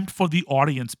contempt for the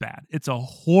audience bad. It's a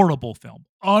horrible film.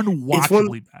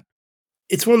 Unwatchably bad.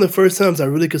 It's one of the first times I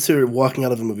really considered walking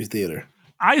out of a movie theater.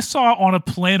 I saw it on a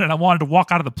plane and I wanted to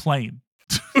walk out of the plane.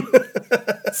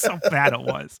 So bad it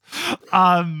was.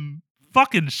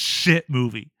 Fucking shit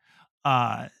movie.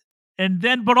 But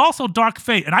also Dark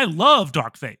Fate. And I love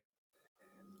Dark Fate.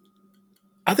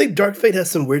 I think Dark Fate has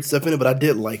some weird stuff in it, but I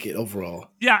did like it overall.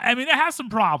 Yeah, I mean, it has some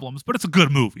problems, but it's a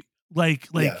good movie. Like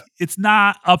Yeah. it's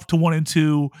not up to 1 and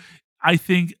 2. I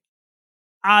think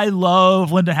I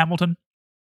love Linda Hamilton,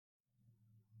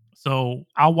 so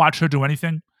I'll watch her do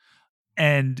anything.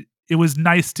 And it was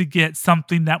nice to get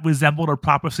something that resembled a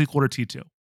proper sequel to T2.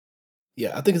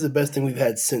 Yeah, I think it's the best thing we've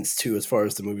had since 2 as far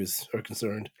as the movies are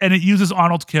concerned. And it uses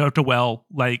Arnold's character well.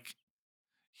 Like,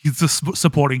 he's a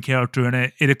supporting character in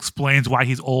it. It explains why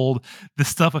he's old. The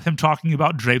stuff of him talking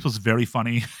about drapes was very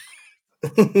funny.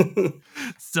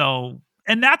 So,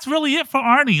 and that's really it for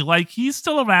Arnie. Like, he's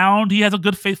still around. He has a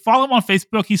good face. Follow him on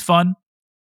Facebook. He's fun.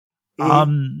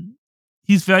 Mhm.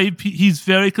 He's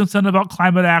very concerned about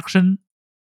climate action.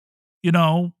 You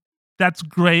know, that's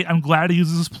great. I'm glad he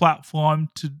uses his platform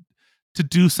to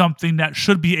do something that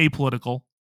should be apolitical.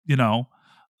 You know,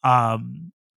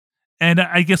 and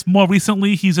I guess more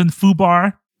recently he's in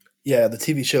Fubar, Yeah, the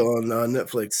TV show on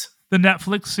Netflix. the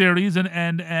Netflix series,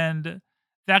 and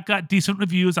that got decent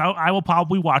reviews. I will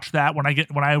probably watch that when I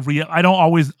don't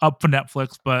always up for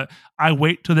Netflix, but I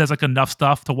wait till there's like enough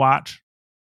stuff to watch,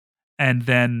 and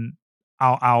then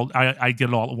I get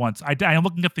it all at once. I am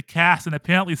looking at the cast, and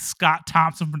apparently Scott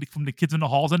Thompson from the Kids in the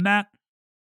Hall's in that.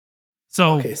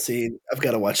 So Okay, see, I've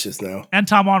got to watch this now. and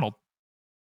Tom Arnold.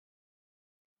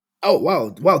 Oh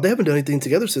wow, they haven't done anything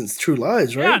together since True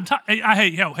Lies, right? Yeah. And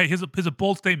hey, here's a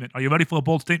bold statement. Are you ready for a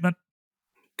bold statement?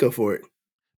 Go for it.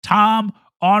 Tom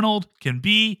Arnold can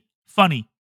be funny.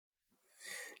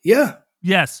 Yeah,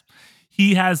 Yes,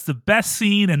 he has the best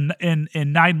scene in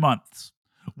 9 months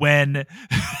when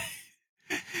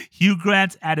Hugh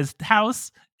Grant's at his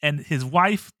house and his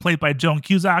wife, played by Joan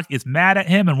Cusack, is mad at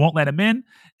him and won't let him in.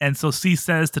 And so C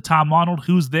says to Tom Arnold,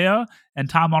 "Who's there?" And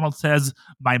Tom Arnold says,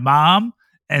 "My mom."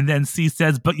 And then C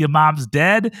says, "But your mom's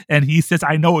dead." And he says,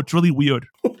 "I know, it's really weird."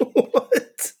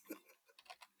 what?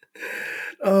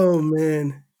 Oh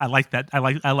man. I like that. I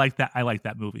like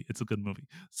that movie. It's a good movie.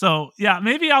 So yeah,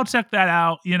 maybe I'll check that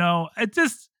out. You know, it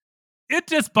just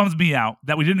bums me out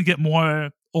that we didn't get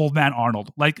more Old Man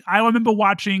Arnold. Like, I remember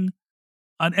watching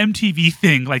an MTV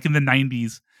thing like in the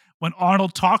 90s when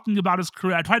Arnold talking about his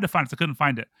career. I tried to find it, I couldn't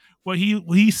find it. Where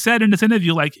he said in this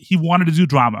interview, like, he wanted to do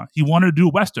drama. He wanted to do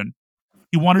a Western.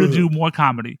 He wanted to do more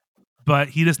comedy, but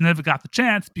he just never got the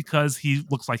chance because he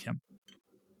looks like him.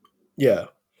 Yeah.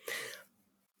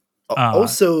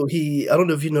 Also, I don't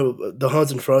know if you know the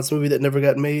Hans and Franz movie that never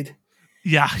got made.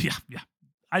 Yeah.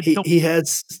 He had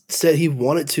said he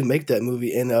wanted to make that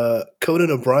movie, and Conan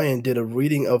O'Brien did a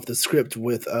reading of the script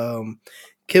with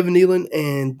Kevin Nealon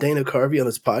and Dana Carvey on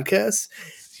his podcast.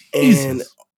 Jesus. And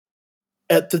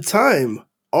at the time,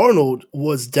 Arnold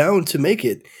was down to make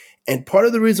it. And part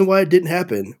of the reason why it didn't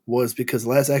happen was because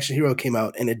Last Action Hero came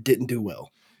out and it didn't do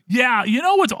well. Yeah, you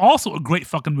know what's also a great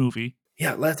fucking movie?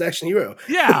 Yeah, Last Action Hero.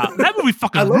 Yeah, that movie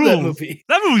fucking I love rules. that movie.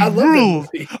 That movie I love rules.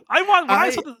 that movie. I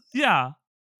saw yeah.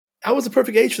 I was the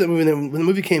perfect age for that movie. And when the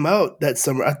movie came out that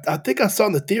summer, I think I saw it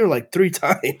in the theater like 3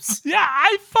 times. Yeah,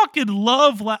 I fucking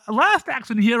love Last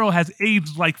Action Hero has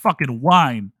aged like fucking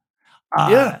wine.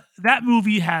 Yeah. That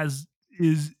movie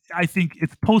I think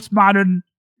its postmodern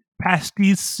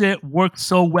pastiche shit works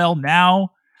so well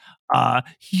now.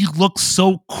 He looks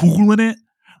so cool in it.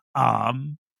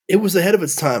 It was ahead of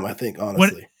its time, I think,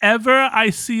 honestly. Whenever I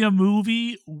see a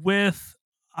movie with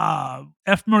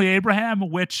F. Murray Abraham,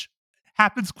 which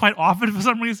happens quite often for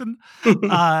some reason,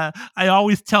 I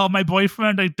always tell my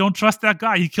boyfriend, I don't trust that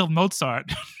guy. He killed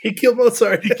Mozart. He killed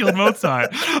Mozart.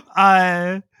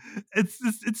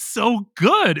 It's so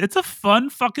good. It's a fun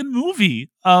fucking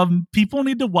movie. People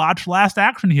need to watch Last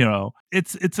Action Hero.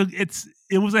 It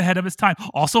was ahead of its time.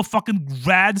 Also, fucking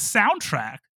rad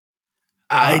soundtrack.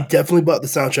 I definitely bought the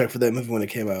soundtrack for that movie when it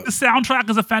came out. The soundtrack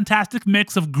is a fantastic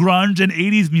mix of grunge and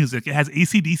 80s music. It has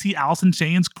AC/DC, Alice in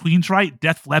Chains, Queensryche,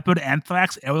 Def Leppard,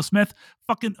 Anthrax, Aerosmith.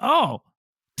 Tesla.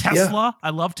 Yeah. I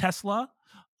love Tesla.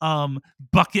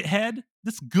 Buckethead.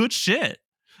 That's good shit.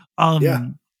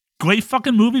 Great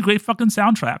fucking movie, great fucking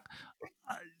soundtrack.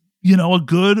 A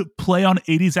good play on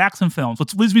 80s action films.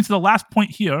 Which leads me to the last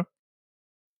point here.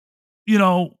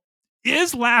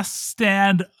 Is Last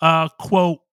Stand a,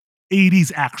 quote,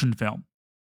 80s action film?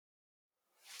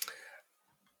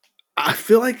 I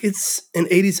feel like it's an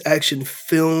 80s action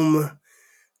film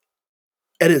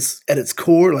at its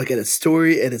core, like at its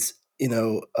story, at its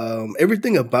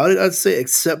everything about it, I'd say,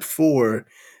 except for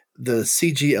the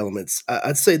CG elements.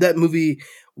 I'd say that movie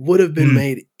would have been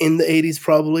made in the 80s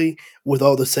probably with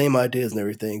all the same ideas and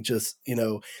everything. Just,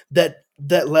 that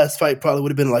last fight probably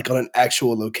would have been like on an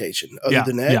actual location. Other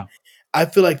than that, I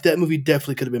feel like that movie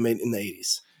definitely could have been made in the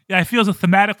 80s. Yeah, it feels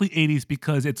thematically 80s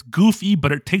because it's goofy,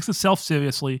 but it takes itself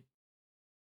seriously.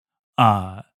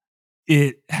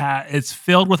 It's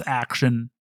filled with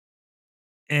action,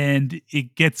 and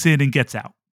it gets in and gets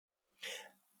out.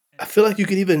 I feel like you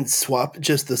could even swap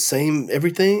just the same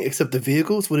everything except the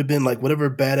vehicles would have been like whatever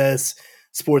badass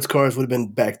sports cars would have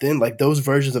been back then, like those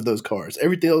versions of those cars.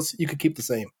 Everything else you could keep the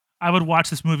same. I would watch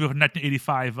this movie with a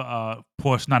 1985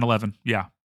 Porsche 911. Yeah,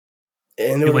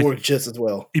 And it would work just as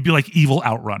well. It'd be like evil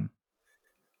Outrun.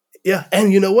 Yeah,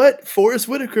 and you know what? Forrest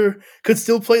Whitaker could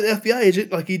still play the FBI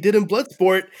agent like he did in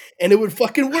Bloodsport, and it would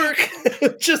fucking work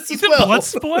just as well.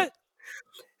 Bloodsport?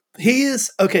 He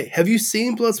is okay. Have you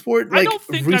seen Bloodsport? Like I don't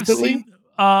think recently? I've seen.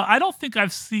 I don't think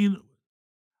I've seen.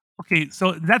 Okay,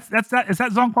 so that's that. Is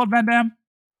that Jean-Claude Van Damme?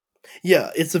 Yeah,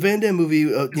 it's a Van Damme movie. Is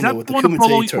You that know, with the one with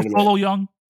Kumite tournament. Frollo Young?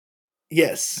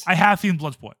 Yes, I have seen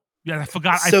Bloodsport. Yeah, I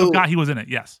forgot he was in it.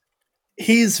 Yes,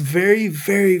 he's very,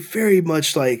 very, very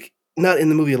much like not in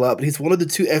the movie a lot, but he's one of the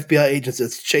two FBI agents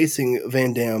that's chasing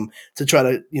Van Damme to try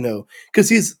to,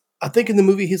 because I think in the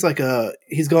movie he's like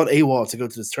he's gone AWOL to go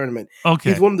to this tournament.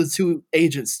 Okay, he's one of the two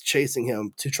agents chasing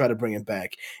him to try to bring him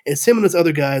back. And it's him and this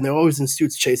other guy, and they're always in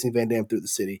suits chasing Van Damme through the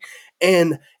city.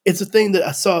 And it's a thing that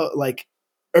I saw like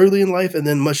early in life, and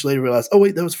then much later realized, oh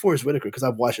wait, that was Forrest Whitaker because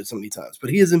I've watched it so many times. But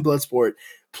he is in Bloodsport,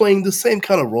 playing the same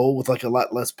kind of role with like a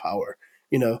lot less power.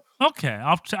 Okay,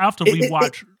 I'll have to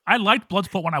rewatch. I liked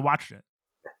Bloodsport when I watched it.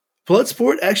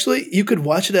 Bloodsport, actually, you could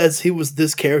watch it as he was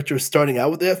this character starting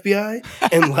out with the FBI,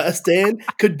 and Last Stand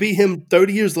could be him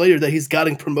 30 years later that he's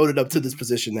gotten promoted up to this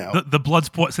position now. The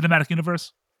Bloodsport cinematic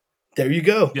universe? There you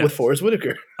go, with Forrest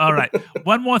Whitaker. All right.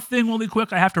 One more thing really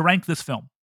quick. I have to rank this film.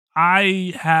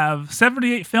 I have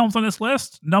 78 films on this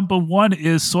list. Number 1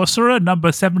 is Sorcerer.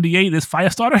 Number 78 is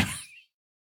Firestarter.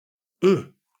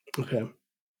 Okay.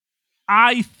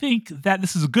 I think that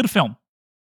this is a good film.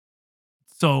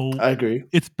 So I agree.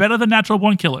 It's better than Natural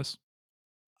Born Killers.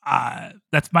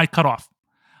 That's my cutoff.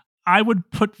 I would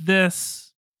put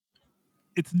this.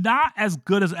 It's not as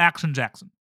good as Action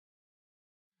Jackson.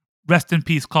 Rest in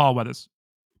peace, Carl Weathers.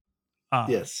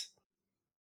 Yes.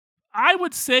 I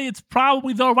would say it's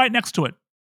probably though right next to it.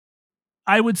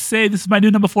 I would say this is my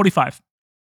new number 45.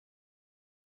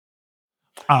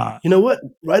 You know what?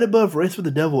 Right above Race with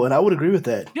the Devil, and I would agree with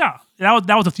that. Yeah,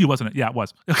 that was a few, wasn't it? Yeah, it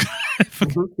was.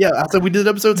 Yeah, I thought we did an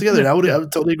episode together, and I would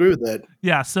totally agree with that.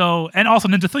 Yeah. So, and also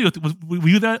Ninja 3. Were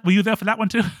you there? Were you there for that one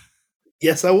too?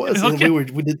 Yes, I was. Okay.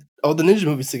 And we did all the Ninja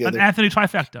movies together. An Anthony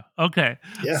trifecta. Okay.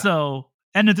 Yeah. So,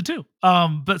 and Ninja 2.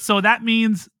 But so that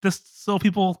means so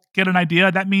people get an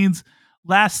idea. That means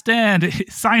Last Stand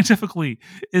scientifically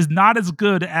is not as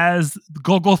good as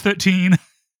Go 13.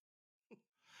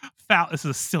 This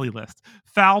is a silly list.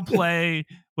 Foul Play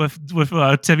with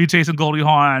Chevy Chase and Goldie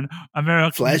Hawn.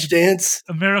 Flashdance.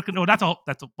 American. Oh, that's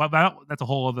a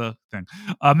whole other thing.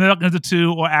 American Ninja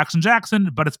 2 or Action Jackson,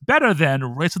 but it's better than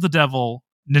Race of the Devil,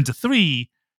 Ninja 3,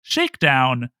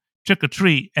 Shakedown, Trick or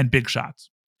Treat, and Big Shots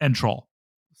and Troll.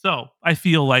 So I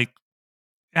feel like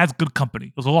it has good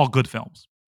company. Those are all good films.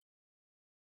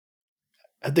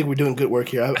 I think we're doing good work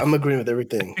here. I'm agreeing with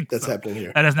everything that's happening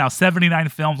here. That is now 79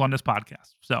 films on this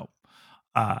podcast. So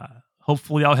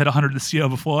hopefully I'll hit 100 this year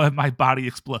before my body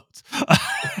explodes.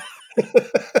 It's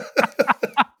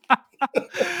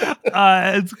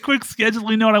a quick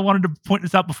scheduling note. I wanted to point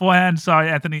this out beforehand. Sorry,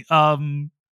 Anthony.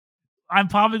 I'm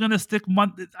probably going to stick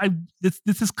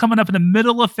this is coming up in the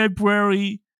middle of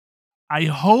February. I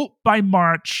hope by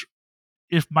March,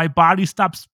 if my body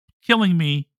stops killing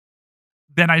me,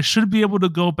 then I should be able to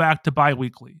go back to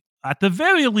bi-weekly. At the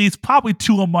very least, probably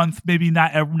 2 a month, maybe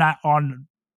not on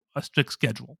a strict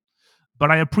schedule.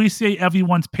 But I appreciate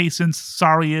everyone's patience.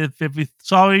 Sorry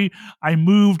I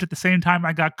moved at the same time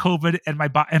I got COVID and my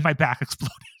back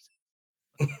exploded.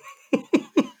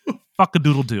 Fuck a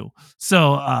doodle do.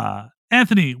 So,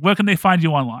 Anthony, where can they find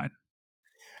you online?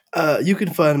 You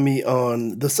can find me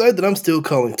on the site that I'm still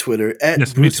calling Twitter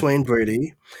at Bruce Wayne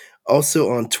Brady. Also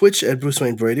on Twitch at Bruce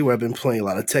Wayne Brady, where I've been playing a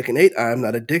lot of Tekken 8. I'm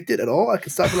not addicted at all. I can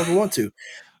stop whenever I want to.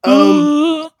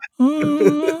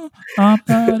 I'm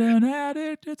not an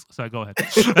addict. Sorry, go ahead.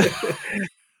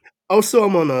 Also,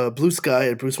 I'm on Blue Sky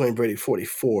at Bruce Wayne Brady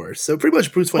 44. So pretty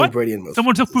much Bruce Wayne Brady in most.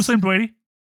 Someone took Bruce Wayne Brady?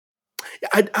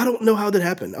 I don't know how that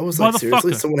happened. I was like,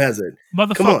 seriously, someone has it.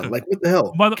 Come on, like what the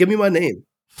hell? Give me my name.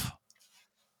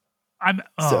 I'm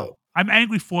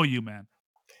angry for you, man.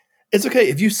 It's okay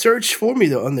if you search for me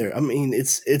though on there. I mean,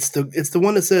 it's the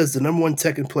one that says the number 1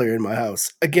 Tekken player in my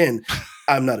house. Again,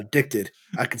 I'm not addicted.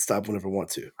 I can stop whenever I want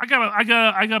to. I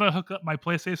gotta hook up my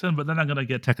PlayStation, but then I'm gonna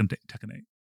get Tekken 8.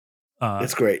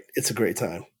 It's great. It's a great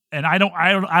time. And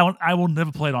I will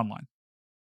never play it online.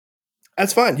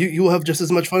 That's fine. You will have just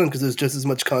as much fun because there's just as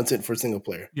much content for single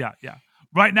player. Yeah.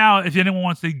 Right now, if anyone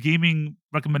wants a gaming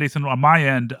recommendation on my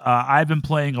end, I've been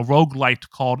playing a roguelite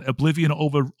called Oblivion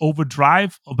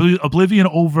Overdrive. Oblivion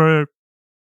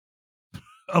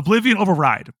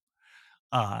Override.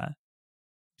 Do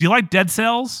you like Dead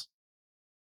Cells?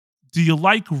 Do you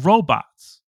like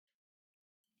robots?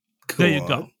 Go There you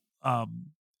go.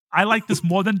 I like this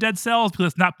more than Dead Cells because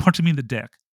it's not punching me in the dick.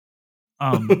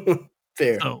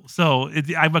 Fair.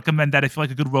 I recommend that if you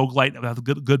like a good roguelite that has a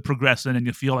good progression and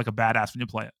you feel like a badass when you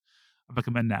play it. I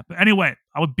recommend that. But anyway,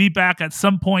 I will be back at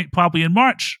some point, probably in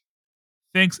March.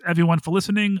 Thanks everyone for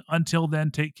listening. Until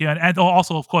then, take care. And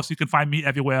also, of course, you can find me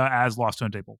everywhere as Lost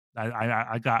Turntable.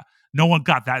 I got no one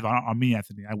got that on me,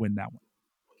 Anthony. I win that one.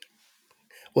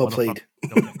 Well played.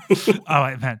 Okay. All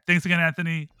right, man. Thanks again,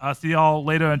 Anthony. I'll see y'all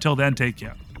later. Until then, take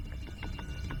care.